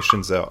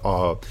vaccinations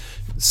are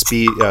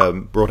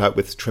brought out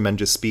with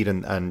tremendous speed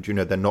and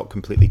they're not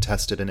completely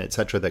tested and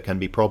etc. There can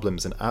be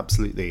problems, and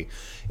absolutely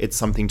it's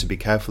something to be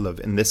careful of.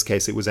 In this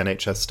case, it was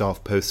NHS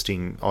staff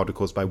posting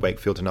articles by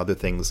Wakefield and other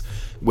things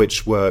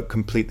which were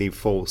completely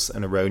false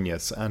and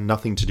erroneous, and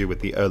nothing to do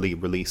with the early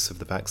release of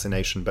the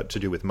vaccination, but to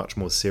do with much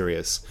more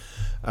serious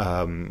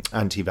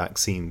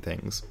anti-vaccine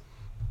things.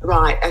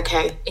 Right.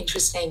 Okay.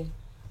 Interesting.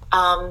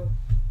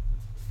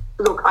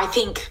 Look, I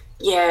think,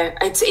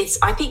 I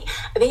think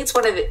it's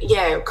one of the,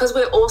 because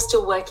we're all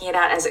still working it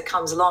out as it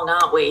comes along,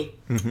 aren't we?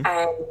 Mm-hmm.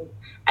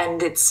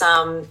 And it's,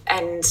 and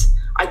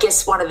I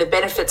guess one of the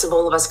benefits of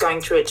all of us going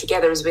through it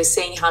together is we're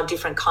seeing how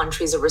different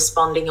countries are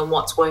responding and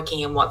what's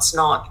working and what's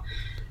not.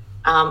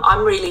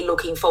 I'm really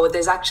looking forward.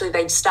 They've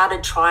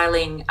started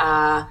trialling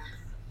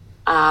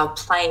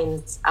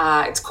planes.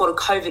 It's called a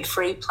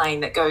COVID-free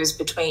plane that goes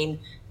between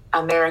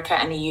America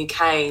and the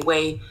UK,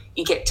 where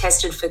you get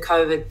tested for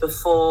COVID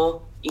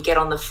before you get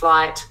on the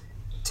flight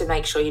to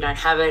make sure you don't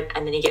have it,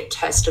 and then you get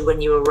tested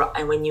when you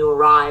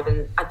arrive.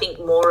 And I think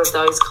more of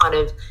those kind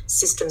of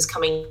systems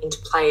coming into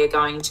play are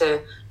going to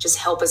just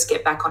help us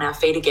get back on our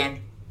feet again.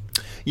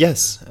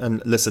 Yes,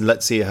 and listen,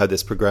 let's see how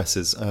this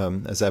progresses,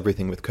 as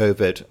everything with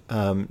COVID.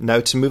 Now,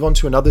 to move on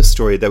to another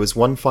story, there was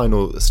one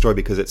final story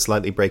because it's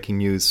slightly breaking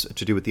news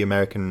to do with the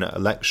American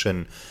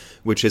election,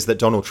 which is that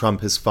Donald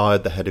Trump has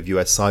fired the head of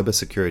US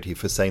cybersecurity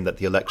for saying that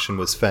the election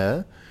was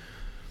fair.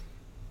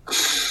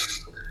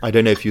 I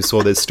don't know if you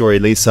saw this story,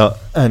 Lisa,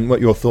 and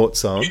what your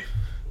thoughts are.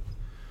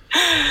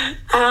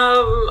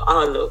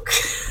 Look,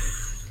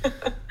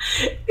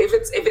 if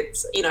it's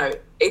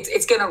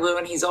it's going to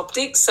ruin his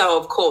optics. So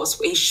of course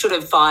he should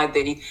have fired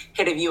the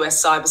head of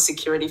US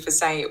cybersecurity for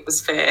saying it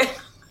was fair.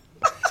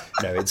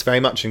 No, it's very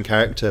much in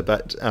character,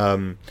 but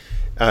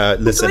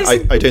listen,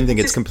 I don't think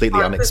it's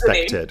completely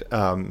unexpected.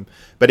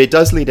 But it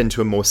does lead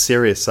into a more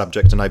serious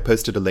subject, and I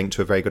posted a link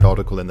to a very good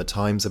article in the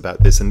Times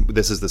about this, and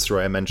this is the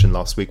story I mentioned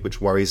last week,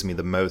 which worries me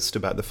the most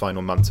about the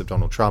final months of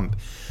Donald Trump,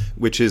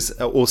 which is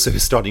also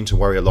starting to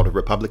worry a lot of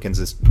Republicans,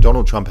 is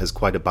Donald Trump has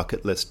quite a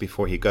bucket list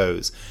before he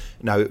goes.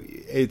 Now,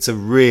 it's a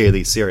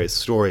really serious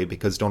story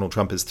because Donald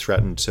Trump has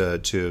threatened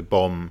to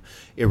bomb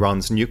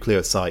Iran's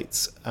nuclear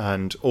sites,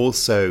 and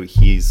also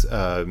he's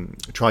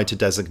tried to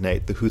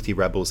designate the Houthi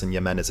rebels in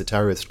Yemen as a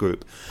terrorist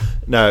group.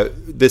 Now,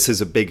 this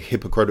is a big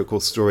hypocritical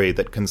story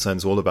that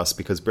concerns all of us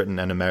because Britain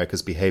and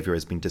America's behavior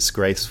has been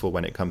disgraceful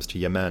when it comes to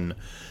Yemen.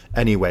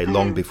 Anyway,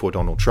 long before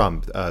Donald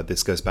Trump,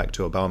 this goes back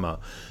to Obama.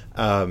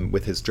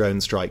 With his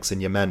drone strikes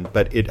in Yemen,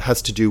 but it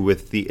has to do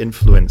with the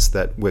influence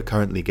that we're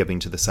currently giving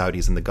to the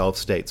Saudis and the Gulf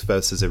states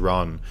versus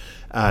Iran.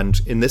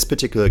 And in this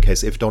particular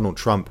case, if Donald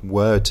Trump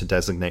were to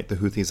designate the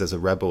Houthis as a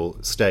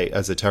rebel state,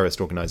 as a terrorist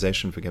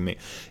organization,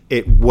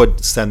 it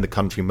would send the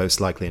country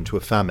most likely into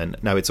a famine.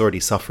 Now, it's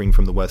already suffering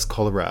from the worst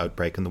cholera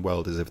outbreak in the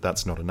world, as if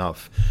that's not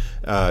enough.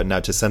 Now,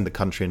 to send the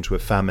country into a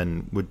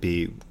famine would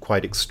be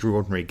quite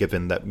extraordinary,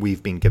 given that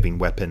we've been giving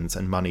weapons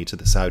and money to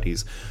the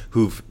Saudis,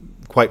 who've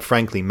quite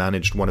frankly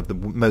managed one of the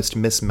most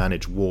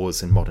mismanaged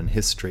wars in modern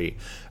history,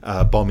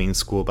 bombing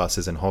school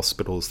buses and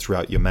hospitals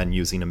throughout Yemen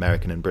using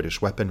American and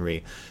British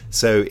weaponry.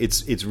 So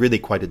it's really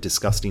quite a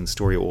disgusting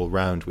story all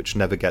round, which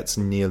never gets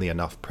nearly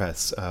enough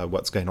press.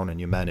 What's going on in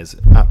Yemen is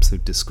an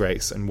absolute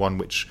disgrace, and one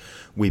which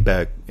we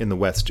bear in the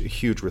West a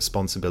huge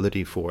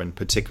responsibility for, in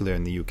particular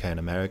in the UK and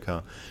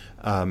America.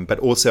 But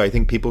also I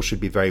think people should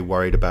be very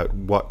worried about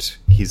what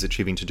he's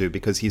achieving to do,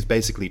 because he's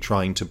basically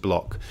trying to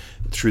block,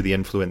 through the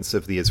influence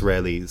of the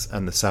Israelis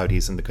and the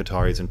Saudis and the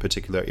Qataris in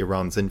particular,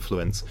 Iran's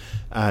influence.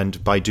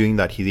 And by doing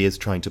that, he is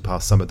trying to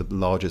pass some of the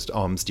largest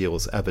arms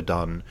deals ever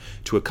done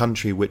to a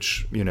country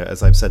which,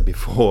 as I've said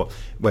before,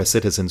 where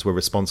citizens were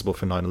responsible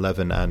for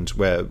 9/11 and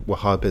where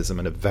Wahhabism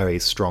and a very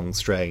strong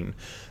strain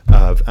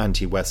of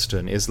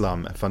anti-Western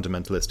Islam,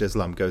 fundamentalist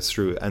Islam, goes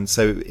through. And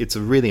so it's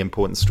a really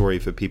important story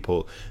for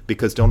people,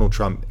 because Donald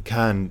Trump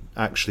can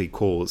actually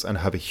cause and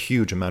have a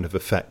huge amount of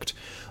effect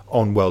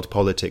on world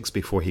politics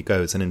before he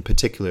goes, and in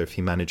particular if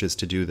he manages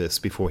to do this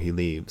before he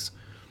leaves.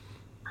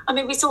 I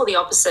mean, we saw the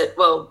opposite.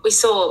 Well, we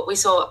saw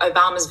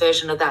Obama's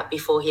version of that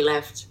before he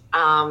left,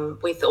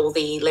 with all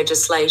the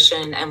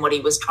legislation and what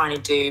he was trying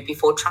to do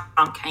before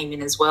Trump came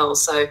in as well.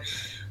 So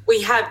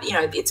we have,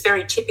 it's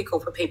very typical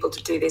for people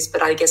to do this,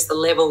 but I guess the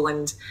level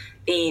and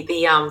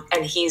the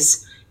and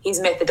his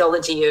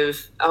methodology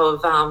of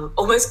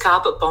almost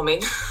carpet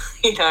bombing,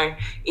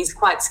 is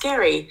quite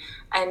scary.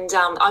 And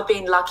I've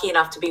been lucky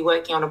enough to be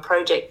working on a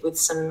project with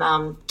some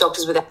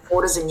Doctors Without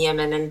Borders in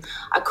Yemen, and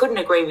I couldn't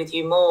agree with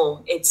you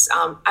more. It's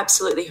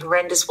absolutely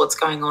horrendous what's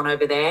going on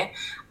over there,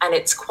 and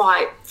it's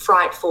quite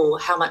frightful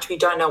how much we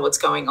don't know what's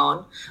going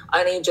on.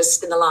 Only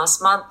just in the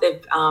last month,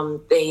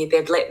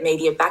 they've let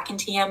media back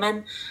into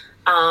Yemen,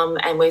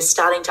 and we're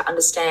starting to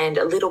understand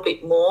a little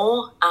bit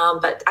more.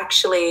 But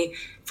actually,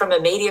 from a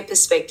media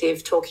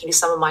perspective, talking to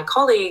some of my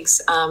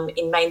colleagues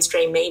in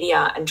mainstream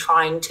media and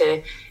trying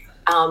to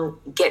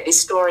get this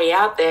story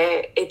out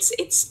there,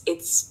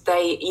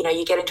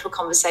 you get into a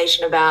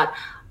conversation about,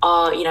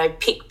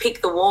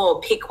 pick the war,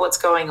 pick what's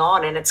going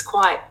on, and it's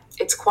quite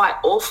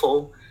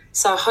awful.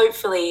 So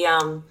hopefully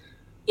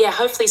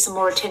some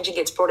more attention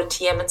gets brought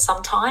into Yemen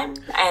sometime,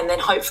 and then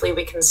hopefully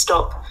we can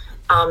stop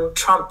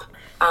Trump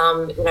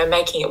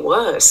making it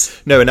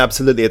worse. No, and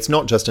absolutely, it's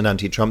not just an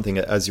anti-Trump thing,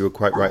 as you were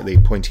quite rightly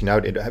pointing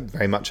out. It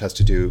very much has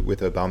to do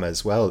with Obama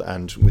as well,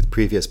 and with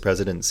previous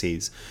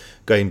presidencies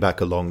going back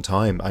a long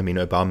time. I mean,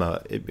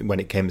 Obama, when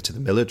it came to the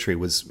military,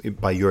 was,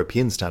 by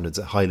European standards,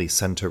 a highly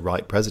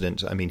centre-right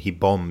president. I mean, he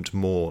bombed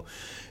more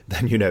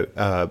then,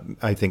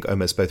 I think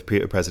almost both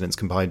presidents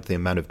combined the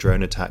amount of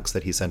drone attacks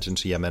that he sent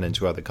into Yemen and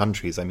to other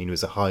countries. I mean, he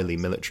was a highly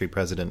military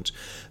president,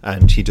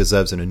 and he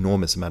deserves an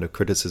enormous amount of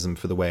criticism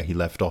for the way he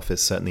left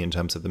office, certainly in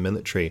terms of the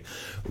military.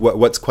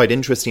 What's quite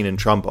interesting in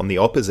Trump, on the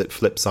opposite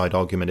flip side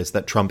argument, is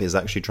that Trump is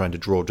actually trying to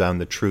draw down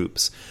the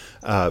troops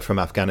from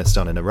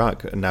Afghanistan and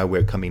Iraq. And now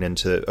we're coming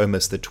into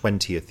almost the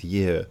 20th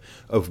year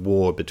of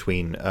war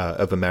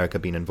of America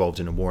being involved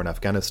in a war in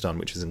Afghanistan,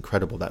 which is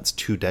incredible. That's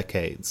 2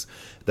 decades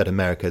that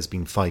America has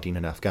been fighting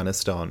in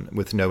Afghanistan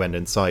with no end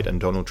in sight, and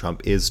Donald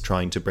Trump is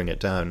trying to bring it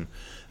down.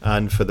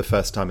 And for the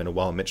first time in a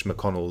while, Mitch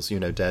McConnell's,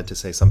 dared to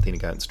say something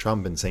against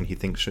Trump and saying he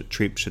thinks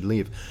troops should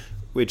leave,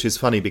 which is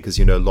funny because,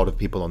 a lot of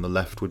people on the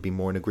left would be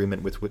more in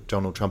agreement with what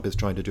Donald Trump is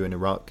trying to do in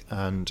Iraq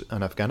and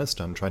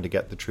Afghanistan, trying to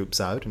get the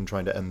troops out and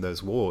trying to end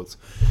those wars.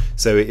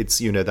 So it's,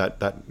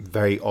 that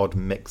very odd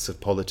mix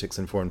of politics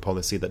and foreign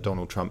policy that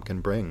Donald Trump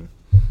can bring.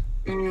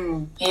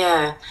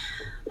 Yeah,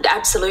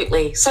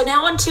 absolutely. So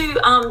now on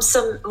to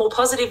some more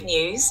positive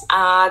news.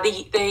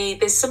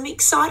 There's some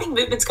exciting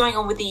movements going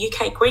on with the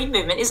UK Green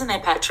movement, isn't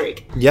there,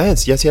 Patrick?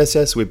 Yes.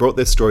 We brought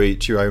this story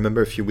to you, I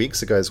remember, a few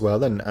weeks ago as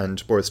well,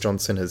 and Boris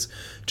Johnson has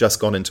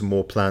just gone into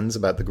more plans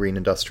about the Green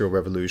Industrial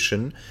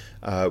Revolution,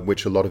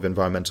 which a lot of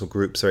environmental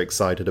groups are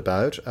excited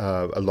about.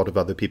 A lot of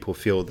other people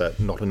feel that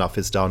not enough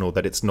is done or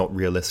that it's not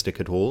realistic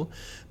at all.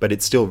 But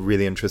it's still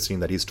really interesting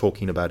that he's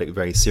talking about it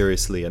very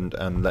seriously,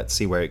 and let's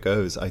see where it goes.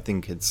 I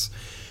think it's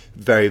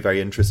very, very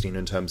interesting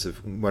in terms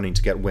of wanting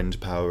to get wind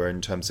power,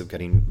 in terms of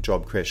getting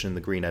job creation in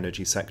the green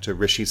energy sector.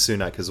 Rishi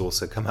Sunak has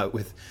also come out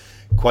with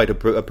quite a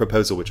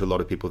proposal, which a lot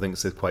of people think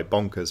is quite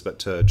bonkers, but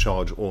to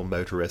charge all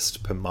motorists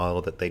per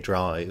mile that they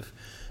drive,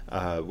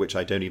 which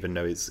I don't even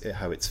know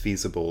how it's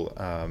feasible.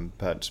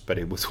 But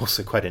it was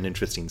also quite an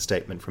interesting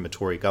statement from a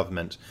Tory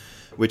government,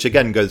 which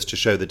again goes to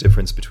show the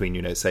difference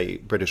between, say,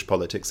 British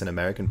politics and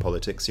American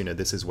politics.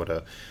 This is what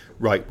a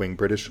right-wing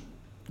British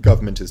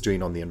government is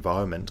doing on the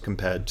environment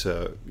compared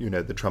to,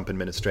 the Trump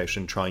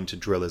administration trying to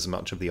drill as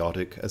much of the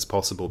Arctic as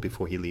possible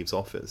before he leaves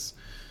office.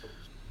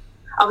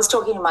 I was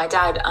talking to my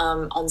dad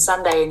on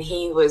Sunday, and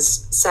he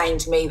was saying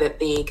to me that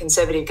the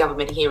Conservative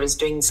government here is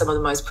doing some of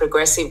the most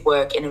progressive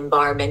work in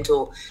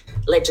environmental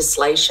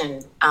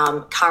legislation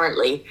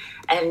currently,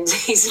 and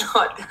he's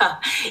not.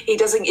 He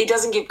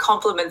doesn't give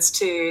compliments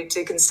to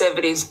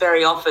Conservatives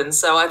very often.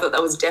 So I thought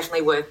that was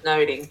definitely worth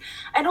noting,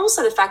 and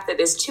also the fact that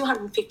there's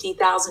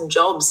 250,000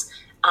 jobs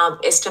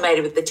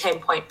estimated with the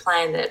 10-point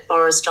plan that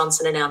Boris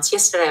Johnson announced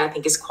yesterday. I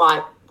think is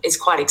quite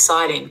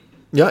exciting.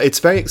 Yeah, it's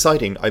very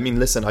exciting. I mean,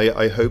 listen,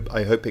 I hope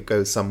it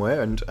goes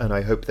somewhere, and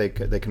I hope they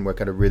can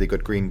work out a really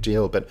good Green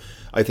Deal. But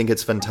I think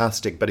it's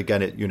fantastic. But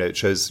again, it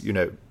shows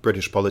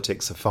British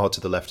politics are far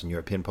to the left, and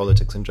European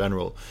politics in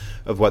general,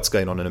 of what's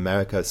going on in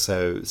America.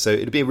 So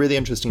it'd be really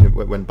interesting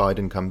when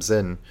Biden comes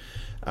in.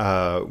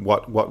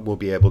 What we'll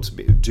be able to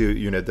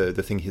do.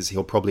 The thing is,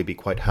 he'll probably be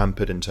quite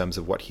hampered in terms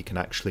of what he can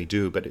actually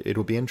do. But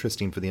it'll be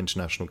interesting for the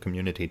international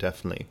community,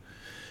 definitely.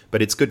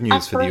 But it's good news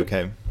Absolutely. for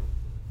the UK.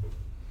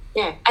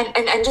 Yeah,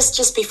 and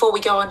just before we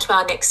go on to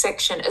our next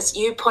section, as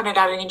you pointed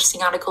out an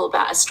interesting article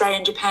about Australia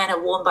and Japan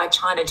are warned by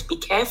China to be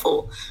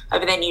careful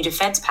over their new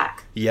defence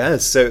pact.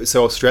 Yes,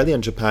 so Australia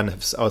and Japan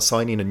are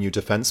signing a new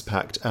defence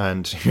pact,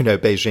 and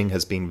Beijing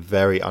has been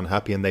very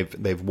unhappy, and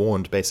they've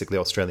warned basically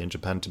Australia and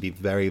Japan to be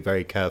very,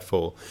 very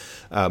careful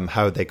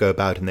how they go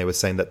about, and they were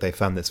saying that they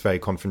found this very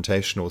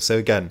confrontational. So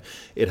again,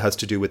 it has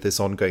to do with this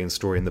ongoing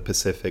story in the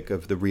Pacific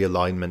of the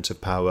realignment of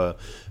power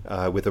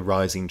with a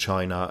rising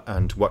China,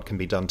 and what can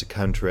be done to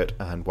counter it,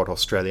 and what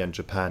Australia and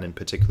Japan in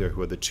particular,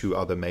 who are the two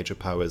other major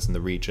powers in the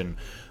region,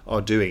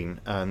 are doing.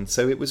 And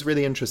so it was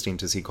really interesting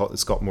to see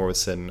Scott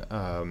Morrison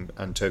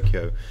and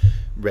Tokyo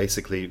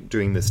basically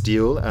doing this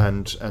deal,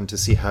 and to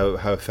see how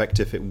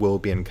effective it will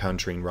be in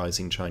countering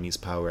rising Chinese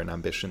power and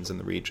ambitions in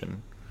the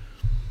region.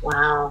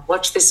 Wow,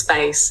 watch this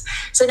space.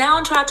 So now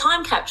onto our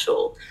time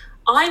capsule.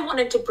 I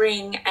wanted to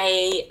bring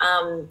a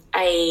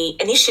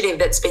initiative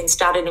that's been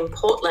started in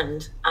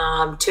Portland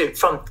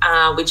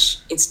which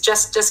it's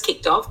just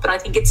kicked off, but I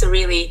think it's a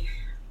really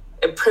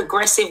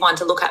progressive one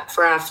to look at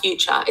for our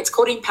future. It's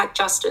called Impact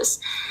Justice,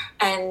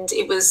 and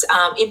it was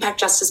Impact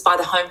Justice by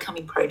the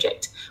Homecoming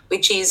Project,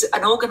 which is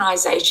an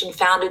organisation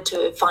founded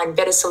to find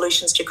better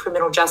solutions to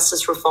criminal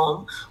justice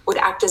reform, would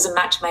act as a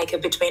matchmaker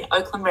between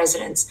Oakland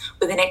residents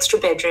with an extra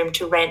bedroom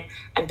to rent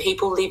and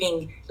people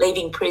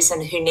leaving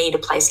prison who need a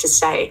place to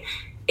stay.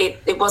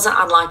 It wasn't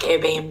unlike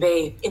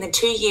Airbnb. In the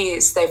 2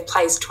 years, they've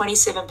placed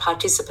 27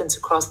 participants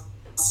across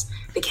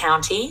the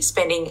county,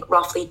 spending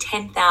roughly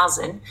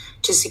 $10,000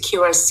 to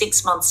secure a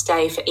 6-month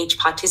stay for each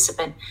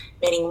participant,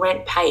 meaning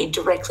rent paid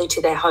directly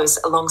to their hosts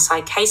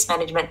alongside case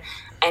management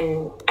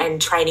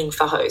and training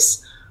for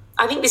hosts.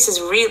 I think this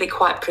is really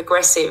quite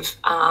progressive.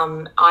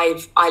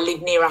 I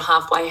live near a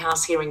halfway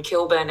house here in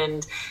Kilburn,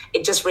 and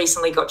it just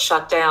recently got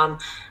shut down.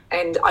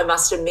 And I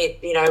must admit,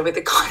 with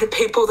the kind of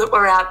people that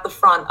were out the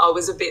front, I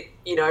was a bit,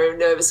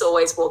 nervous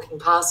always walking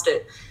past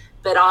it.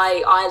 But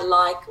I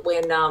like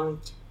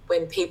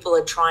when people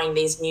are trying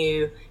these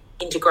new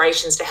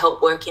integrations to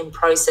help work in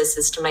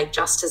processes to make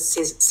justice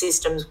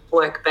systems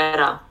work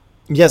better.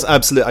 Yes,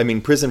 absolutely. I mean,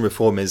 prison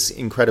reform is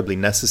incredibly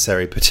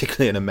necessary,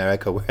 particularly in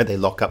America, where they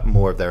lock up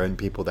more of their own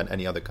people than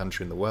any other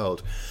country in the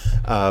world.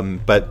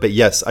 But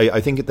yes, I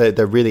think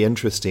they're really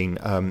interesting.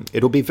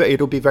 It'll be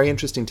very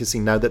interesting to see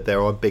now that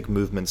there are big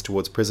movements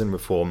towards prison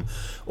reform,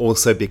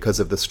 also because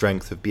of the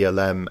strength of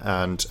BLM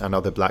and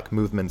other black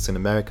movements in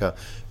America.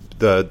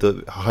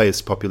 The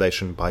highest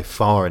population by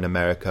far in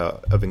America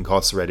of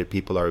incarcerated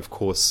people are, of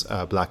course,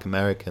 black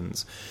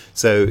Americans.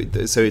 So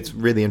it's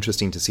really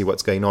interesting to see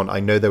what's going on. I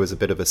know there was a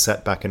bit of a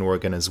setback in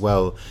Oregon as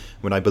well,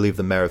 when I believe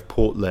the mayor of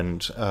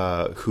Portland,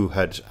 who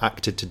had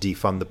acted to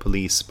defund the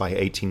police by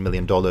 $18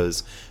 million,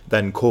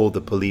 then called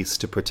the police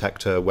to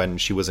protect her when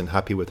she wasn't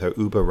happy with her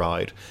Uber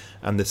ride.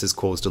 And this has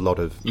caused a lot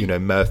of,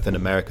 mirth in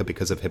America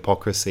because of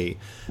hypocrisy.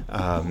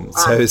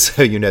 So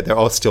there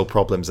are still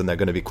problems, and there are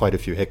going to be quite a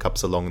few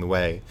hiccups along the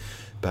way.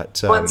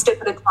 But one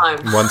step at a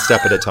time. One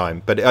step at a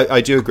time. But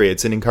I do agree,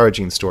 it's an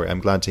encouraging story.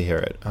 I'm glad to hear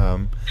it.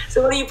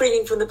 So what are you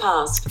bringing from the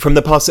past? From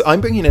the past, so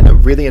I'm bringing in a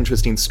really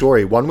interesting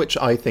story, one which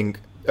I think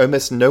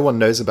almost no one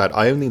knows about.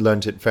 I only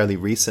learned it fairly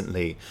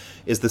recently.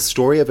 Is the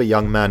story of a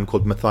young man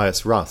called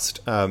Matthias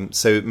Rust.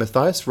 So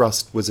Matthias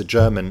Rust was a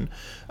German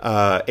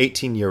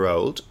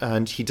 18-year-old,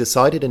 and he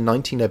decided in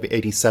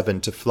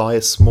 1987 to fly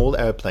a small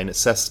airplane, a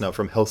Cessna,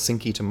 from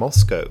Helsinki to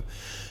Moscow.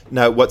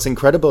 Now, what's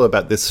incredible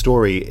about this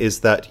story is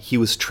that he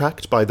was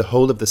tracked by the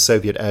whole of the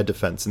Soviet air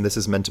defense, and this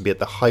is meant to be at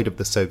the height of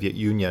the Soviet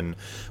Union,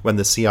 when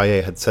the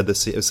CIA had said the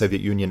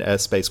Soviet Union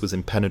airspace was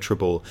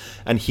impenetrable.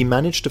 And he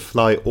managed to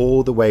fly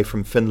all the way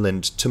from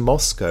Finland to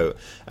Moscow,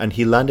 and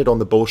he landed on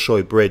the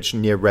Bolshoi Bridge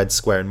near Red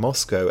Square in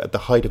Moscow at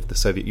the height of the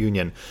Soviet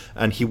Union.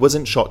 And he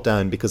wasn't shot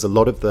down because a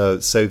lot of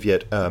the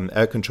Soviet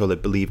air controller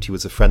believed he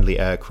was a friendly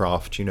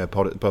aircraft,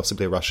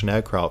 possibly a Russian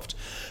aircraft.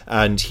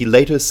 And he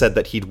later said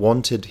that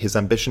his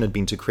ambition had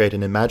been to create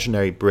an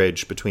imaginary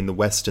bridge between the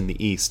West and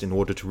the East in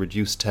order to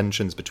reduce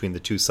tensions between the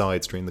two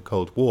sides during the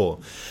Cold War.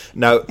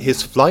 Now,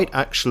 his flight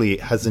actually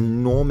has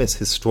enormous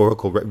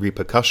historical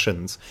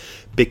repercussions,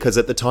 because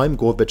at the time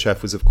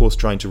Gorbachev was, of course,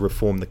 trying to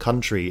reform the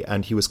country,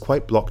 and he was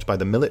quite blocked by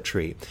the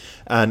military.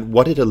 And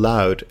what it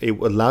allowed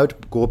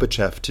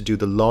Gorbachev to do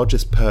the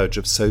largest purge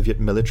of Soviet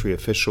military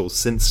officials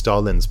since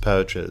Stalin's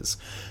purges.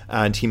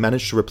 And he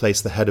managed to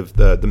replace the head of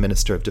the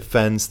Minister of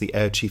Defense, the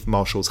Air Chief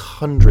Marshals,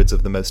 hundreds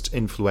of the most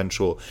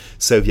influential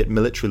Soviet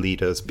military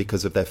leaders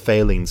because of their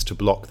failings to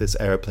block this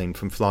airplane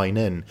from flying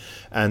in.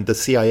 And the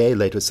CIA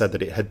later said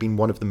that it had been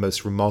one of the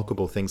most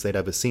remarkable things they'd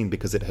ever seen,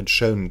 because it had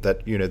shown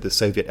that, the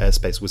Soviet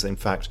airspace was in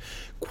fact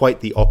quite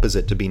the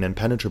opposite to being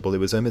impenetrable. It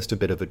was almost a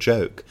bit of a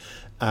joke.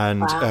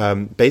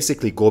 And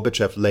basically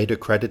Gorbachev later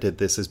credited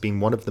this as being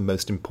one of the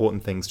most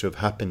important things to have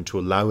happened to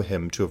allow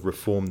him to have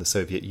reformed the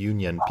Soviet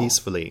Union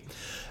peacefully.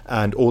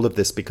 And all of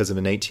this because of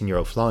an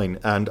 18-year-old flying.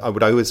 And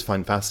what I always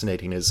find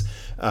fascinating is,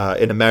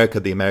 in America,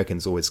 the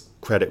Americans always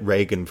credit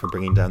Reagan for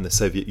bringing down the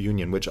Soviet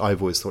Union, which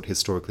I've always thought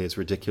historically is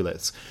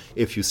ridiculous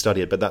if you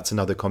study it, but that's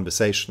another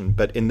conversation.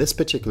 But in this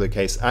particular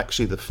case,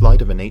 actually the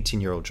flight of an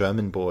 18-year-old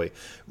German boy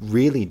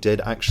really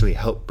did actually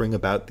help bring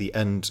about the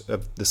end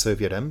of the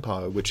Soviet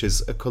Empire, which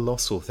is a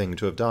colossal thing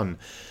to have done.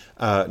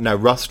 Now,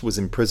 Rust was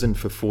imprisoned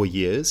for 4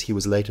 years. He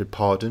was later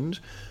pardoned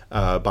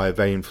by a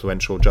very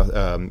influential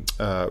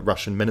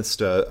Russian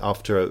minister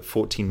after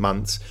 14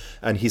 months.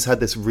 And he's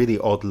had this really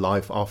odd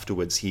life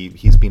afterwards.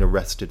 He's been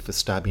arrested for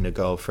stabbing a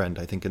girlfriend,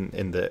 I think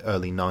in the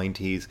early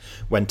 90s,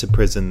 went to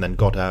prison, then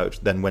got out,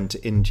 then went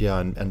to India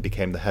and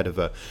became the head of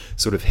a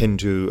sort of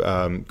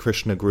Hindu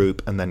Krishna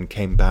group, and then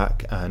came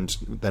back and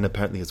then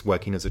apparently is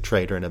working as a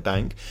trader in a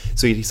bank.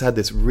 So he's had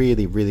this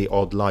really, really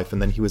odd life.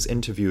 And then he was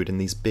interviewed in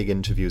these big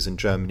interviews in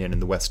Germany and in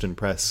the Western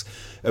press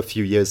a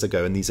few years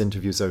ago, and these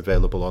interviews are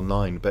available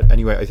online. But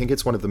anyway, I think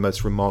it's one of the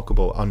most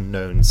remarkable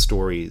unknown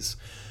stories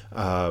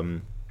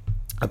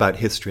about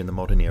history in the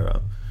modern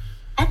era.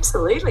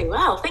 Absolutely.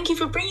 Wow. Thank you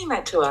for bringing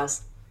that to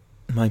us.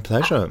 My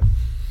pleasure.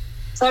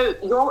 So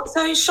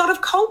shot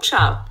of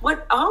culture.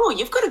 What? Oh,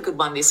 you've got a good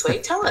one this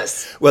week. Tell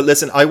us. Well,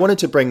 listen, I wanted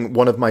to bring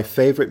one of my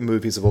favorite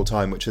movies of all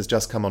time, which has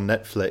just come on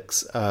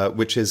Netflix,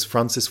 which is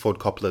Francis Ford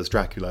Coppola's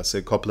Dracula.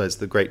 So Coppola is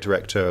the great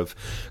director of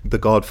The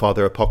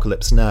Godfather,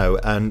 Apocalypse Now,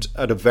 and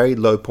at a very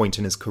low point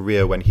in his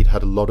career, when he'd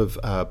had a lot of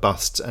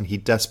busts and he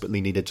desperately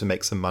needed to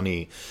make some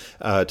money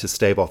to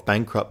stave off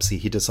bankruptcy,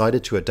 he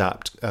decided to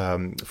adapt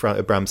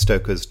Bram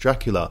Stoker's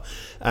Dracula.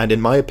 And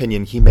in my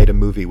opinion, he made a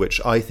movie which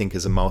I think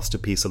is a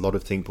masterpiece. A lot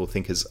of people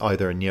think is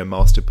either a near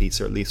masterpiece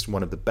or at least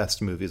one of the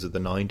best movies of the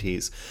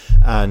 90s.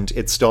 And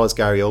it stars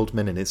Gary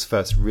Oldman in his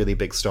first really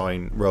big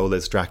starring role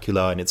as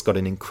Dracula, and it's got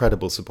an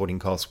incredible supporting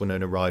cast: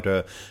 Winona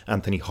Ryder,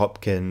 Anthony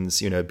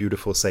Hopkins,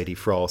 beautiful Sadie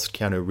Frost,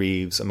 Keanu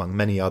Reeves, among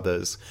many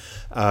others.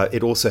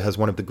 It also has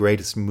one of the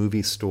greatest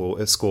movie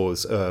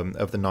scores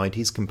of the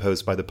 90s,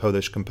 composed by the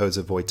Polish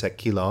composer Wojtek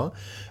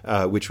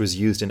Kilar, which was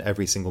used in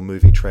every single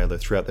movie trailer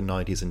throughout the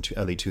 90s and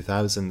early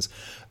 2000s.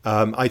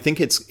 I think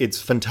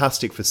it's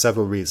fantastic for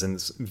several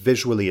reasons.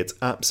 visually, it's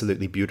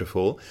absolutely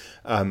beautiful.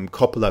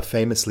 Coppola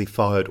famously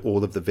fired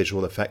all of the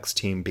visual effects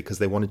team because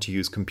they wanted to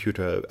use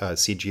computer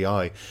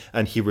CGI,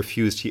 and he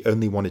refused. He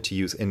only wanted to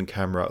use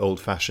in-camera,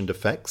 old-fashioned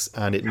effects,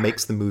 and it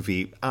makes the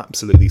movie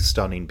absolutely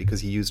stunning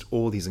because he used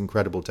all these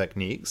incredible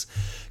techniques.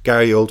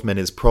 Gary Oldman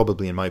is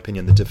probably, in my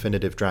opinion, the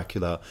definitive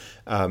Dracula.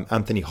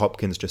 Anthony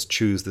Hopkins just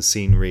chews the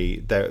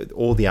scenery.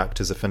 All the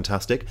actors are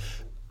fantastic.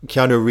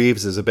 Keanu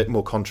Reeves is a bit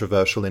more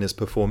controversial in his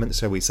performance,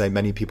 shall we say.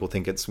 Many people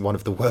think it's one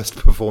of the worst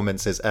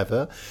performances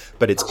ever,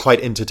 but it's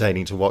quite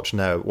entertaining to watch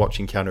now,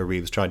 watching Keanu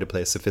Reeves trying to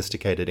play a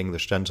sophisticated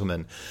English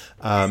gentleman.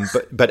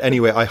 But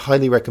anyway, I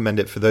highly recommend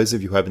it for those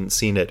of you who haven't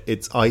seen it.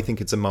 I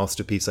think it's a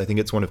masterpiece. I think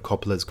it's one of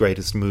Coppola's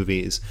greatest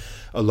movies,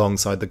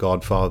 alongside The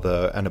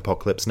Godfather and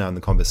Apocalypse Now in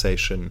the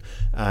Conversation,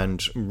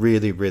 and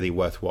really, really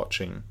worth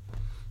watching.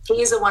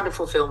 He is a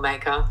wonderful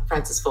filmmaker,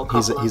 Francis Ford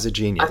Coppola. He's a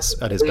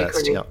genius at his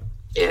best, yeah.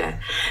 Yeah.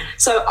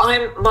 So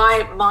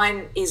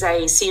mine is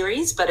a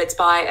series, but it's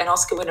by an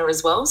Oscar winner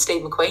as well,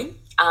 Steve McQueen,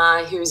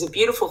 who is a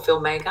beautiful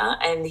filmmaker,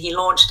 and he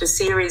launched a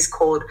series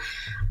called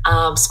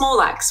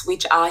Small Acts,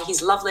 which are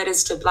his love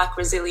letters to Black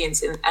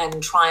resilience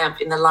and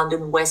triumph in the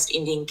London West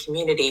Indian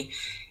community.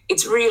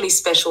 It's really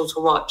special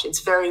to watch. It's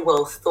very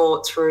well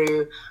thought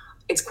through.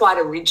 It's quite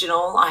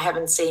original. I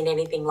haven't seen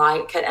anything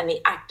like it. And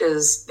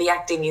the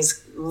acting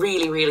is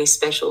really, really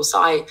special. So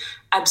I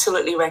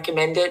absolutely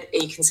recommend it.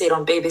 You can see it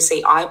on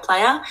BBC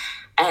iPlayer.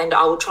 And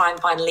I will try and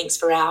find links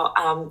for our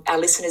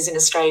listeners in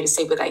Australia to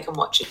see where they can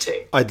watch it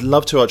too. I'd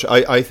love to watch.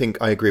 I think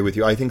I agree with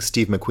you. I think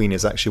Steve McQueen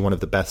is actually one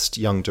of the best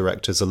young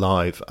directors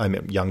alive. I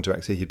mean, young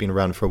director, he's been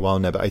around for a while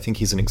now, but I think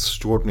he's an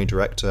extraordinary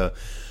director.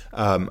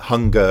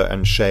 Hunger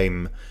and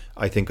Shame,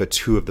 I think, are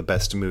two of the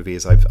best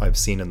movies I've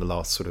seen in the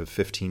last sort of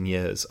 15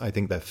 years. I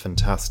think they're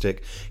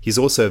fantastic. He's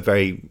also a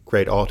very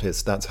great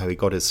artist. That's how he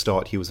got his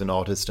start. He was an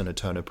artist and a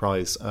Turner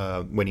Prize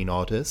winning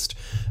artist,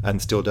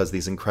 and still does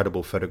these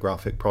incredible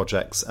photographic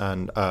projects.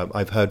 And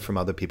I've heard from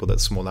other people that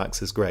Small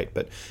Axe is great,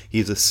 but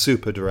he's a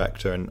super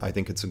director, and I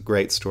think it's a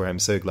great story. I'm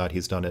so glad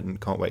he's done it and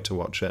can't wait to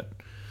watch it.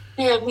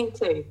 Yeah, me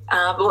too.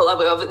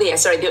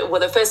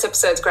 The first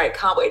episode's great.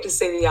 Can't wait to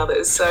see the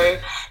others. So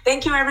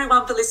thank you,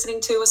 everyone, for listening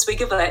to A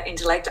Swig of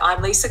Intellect.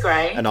 I'm Lisa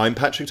Gray. And I'm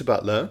Patrick de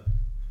Butler.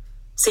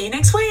 See you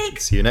next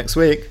week. See you next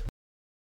week.